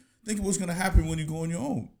everything, think of what's going to happen when you go on your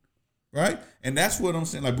own, right? And that's what I'm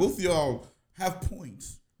saying. Like, both of y'all have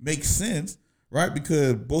points, make sense, right?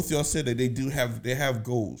 Because both y'all said that they have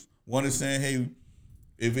goals. One is saying, hey,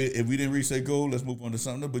 if we didn't reach that goal, let's move on to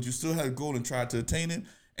something else. But you still have a goal and try to attain it.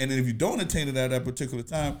 And then if you don't attain it at that particular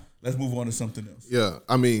time, let's move on to something else. Yeah,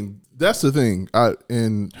 I mean that's the thing.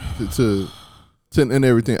 And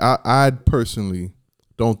everything. I personally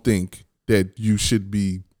don't think that you should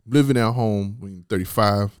be living at home when you're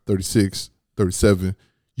 35, 36, 37.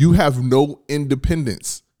 You have no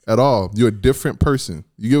independence at all. You're a different person.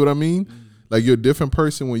 You get what I mean? Like you're a different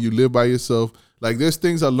person when you live by yourself. Like there's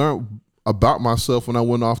things I learned about myself when I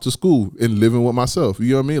went off to school and living with myself. You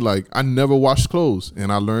know what I mean? Like I never washed clothes,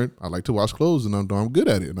 and I learned I like to wash clothes, and I'm darn good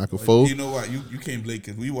at it, and I can fold. You know what? You came late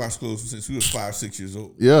because we washed clothes since we was 5, 6 years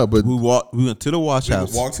old. Yeah, but We went to the wash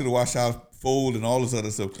house. We walk to the wash house, fold, and all this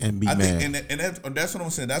other stuff. And be I mad. think, and that's what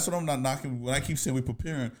I'm saying. That's what I'm not knocking. When I keep saying we're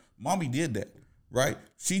preparing, mommy did that, right?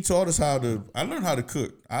 She taught us how to. I learned how to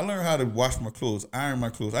cook. I learned how to wash my clothes, iron my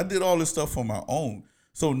clothes. I did all this stuff on my own.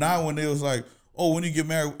 So now when they was like, oh, when you get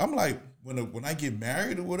married, I'm like, when I get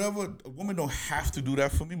married or whatever, a woman don't have to do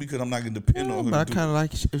that for me because I'm not gonna depend on her. But I to do kind it. of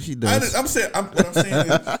like if she does. What I'm saying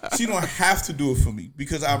is she don't have to do it for me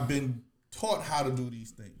because I've been taught how to do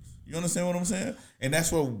these things. You understand what I'm saying? And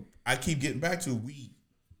that's what I keep getting back to. We,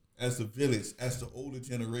 as the village, as the older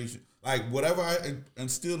generation, like whatever I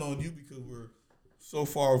instill on you because we're so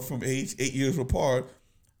far from age, 8 years apart,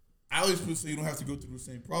 I always feel so you don't have to go through the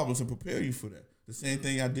same problems and prepare you for that. The same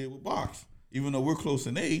thing I did with box. Even though we're close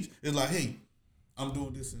in age, it's like, hey, I'm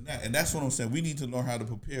doing this and that. And that's what I'm saying. We need to learn how to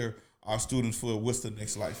prepare our students for what's the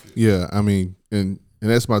next life is. yeah, I mean, and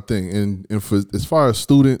that's my thing. And for as far as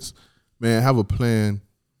students, man, have a plan.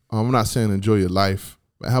 I'm not saying enjoy your life,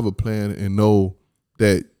 but have a plan and know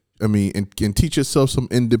that. I mean, and teach yourself some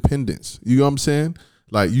independence. You know what I'm saying?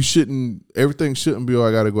 Like everything shouldn't be, oh,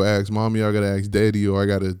 I gotta go ask mommy, or I gotta ask daddy, or I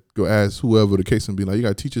gotta go ask whoever the case may be. Like you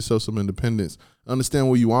gotta teach yourself some independence. Understand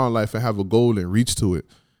where you are in life and have a goal and reach to it.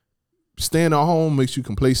 Staying at home makes you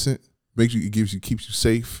complacent. Keeps you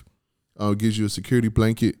safe. Gives you a security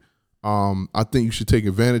blanket. I think you should take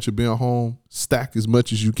advantage of being home. Stack as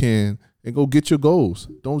much as you can and go get your goals.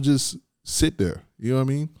 Don't just sit there. You know what I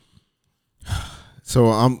mean? So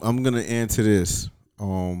I'm gonna answer this.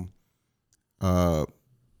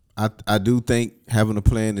 I do think having a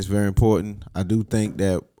plan is very important. I do think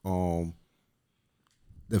that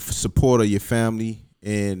the support of your family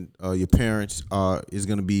and your parents is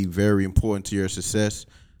going to be very important to your success.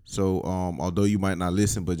 So although you might not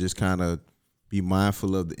listen, but just kind of be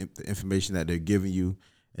mindful of the information that they're giving you.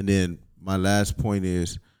 And then my last point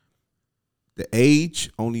is the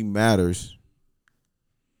age only matters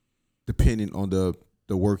depending on the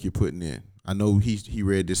work you're putting in. I know he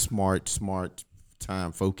read this smart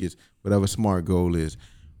time focus, whatever SMART goal is.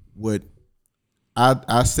 What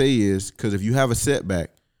I say is, because if you have a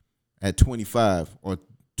setback at 25 or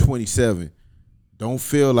 27, don't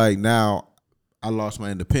feel like now I lost my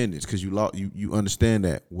independence, because you understand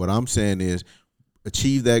that. What I'm saying is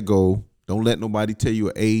achieve that goal. Don't let nobody tell you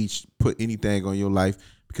an age, put anything on your life,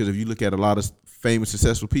 because if you look at a lot of famous,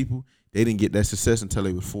 successful people, they didn't get that success until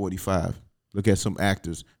they was 45. Look at some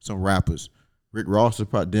actors, some rappers. Rick Ross was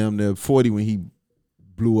probably damn near 40 when he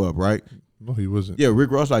blew up, right? No, he wasn't. Yeah,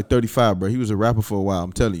 Rick Ross like 35, bro. He was a rapper for a while,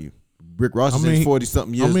 I'm telling you. Rick Ross is in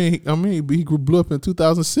 40-something years. I mean, he blew up in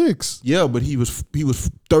 2006. Yeah, but he was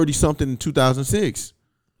 30-something in 2006.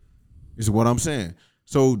 Is what I'm saying.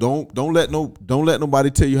 So don't let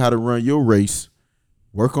nobody tell you how to run your race.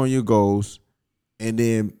 Work on your goals, and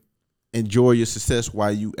then enjoy your success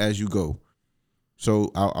as you go.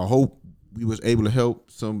 So I hope we was able to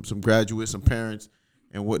help some graduates, some parents,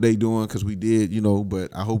 and what they doing, because we did,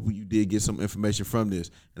 but I hope you did get some information from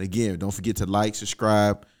this. And again, don't forget to like,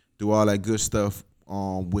 subscribe, do all that good stuff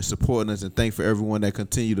with supporting us, and thank for everyone that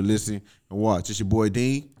continue to listen and watch. It's your boy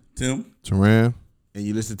Dean. Tim. Teran. And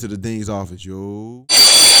you listen to the Dean's Office, yo.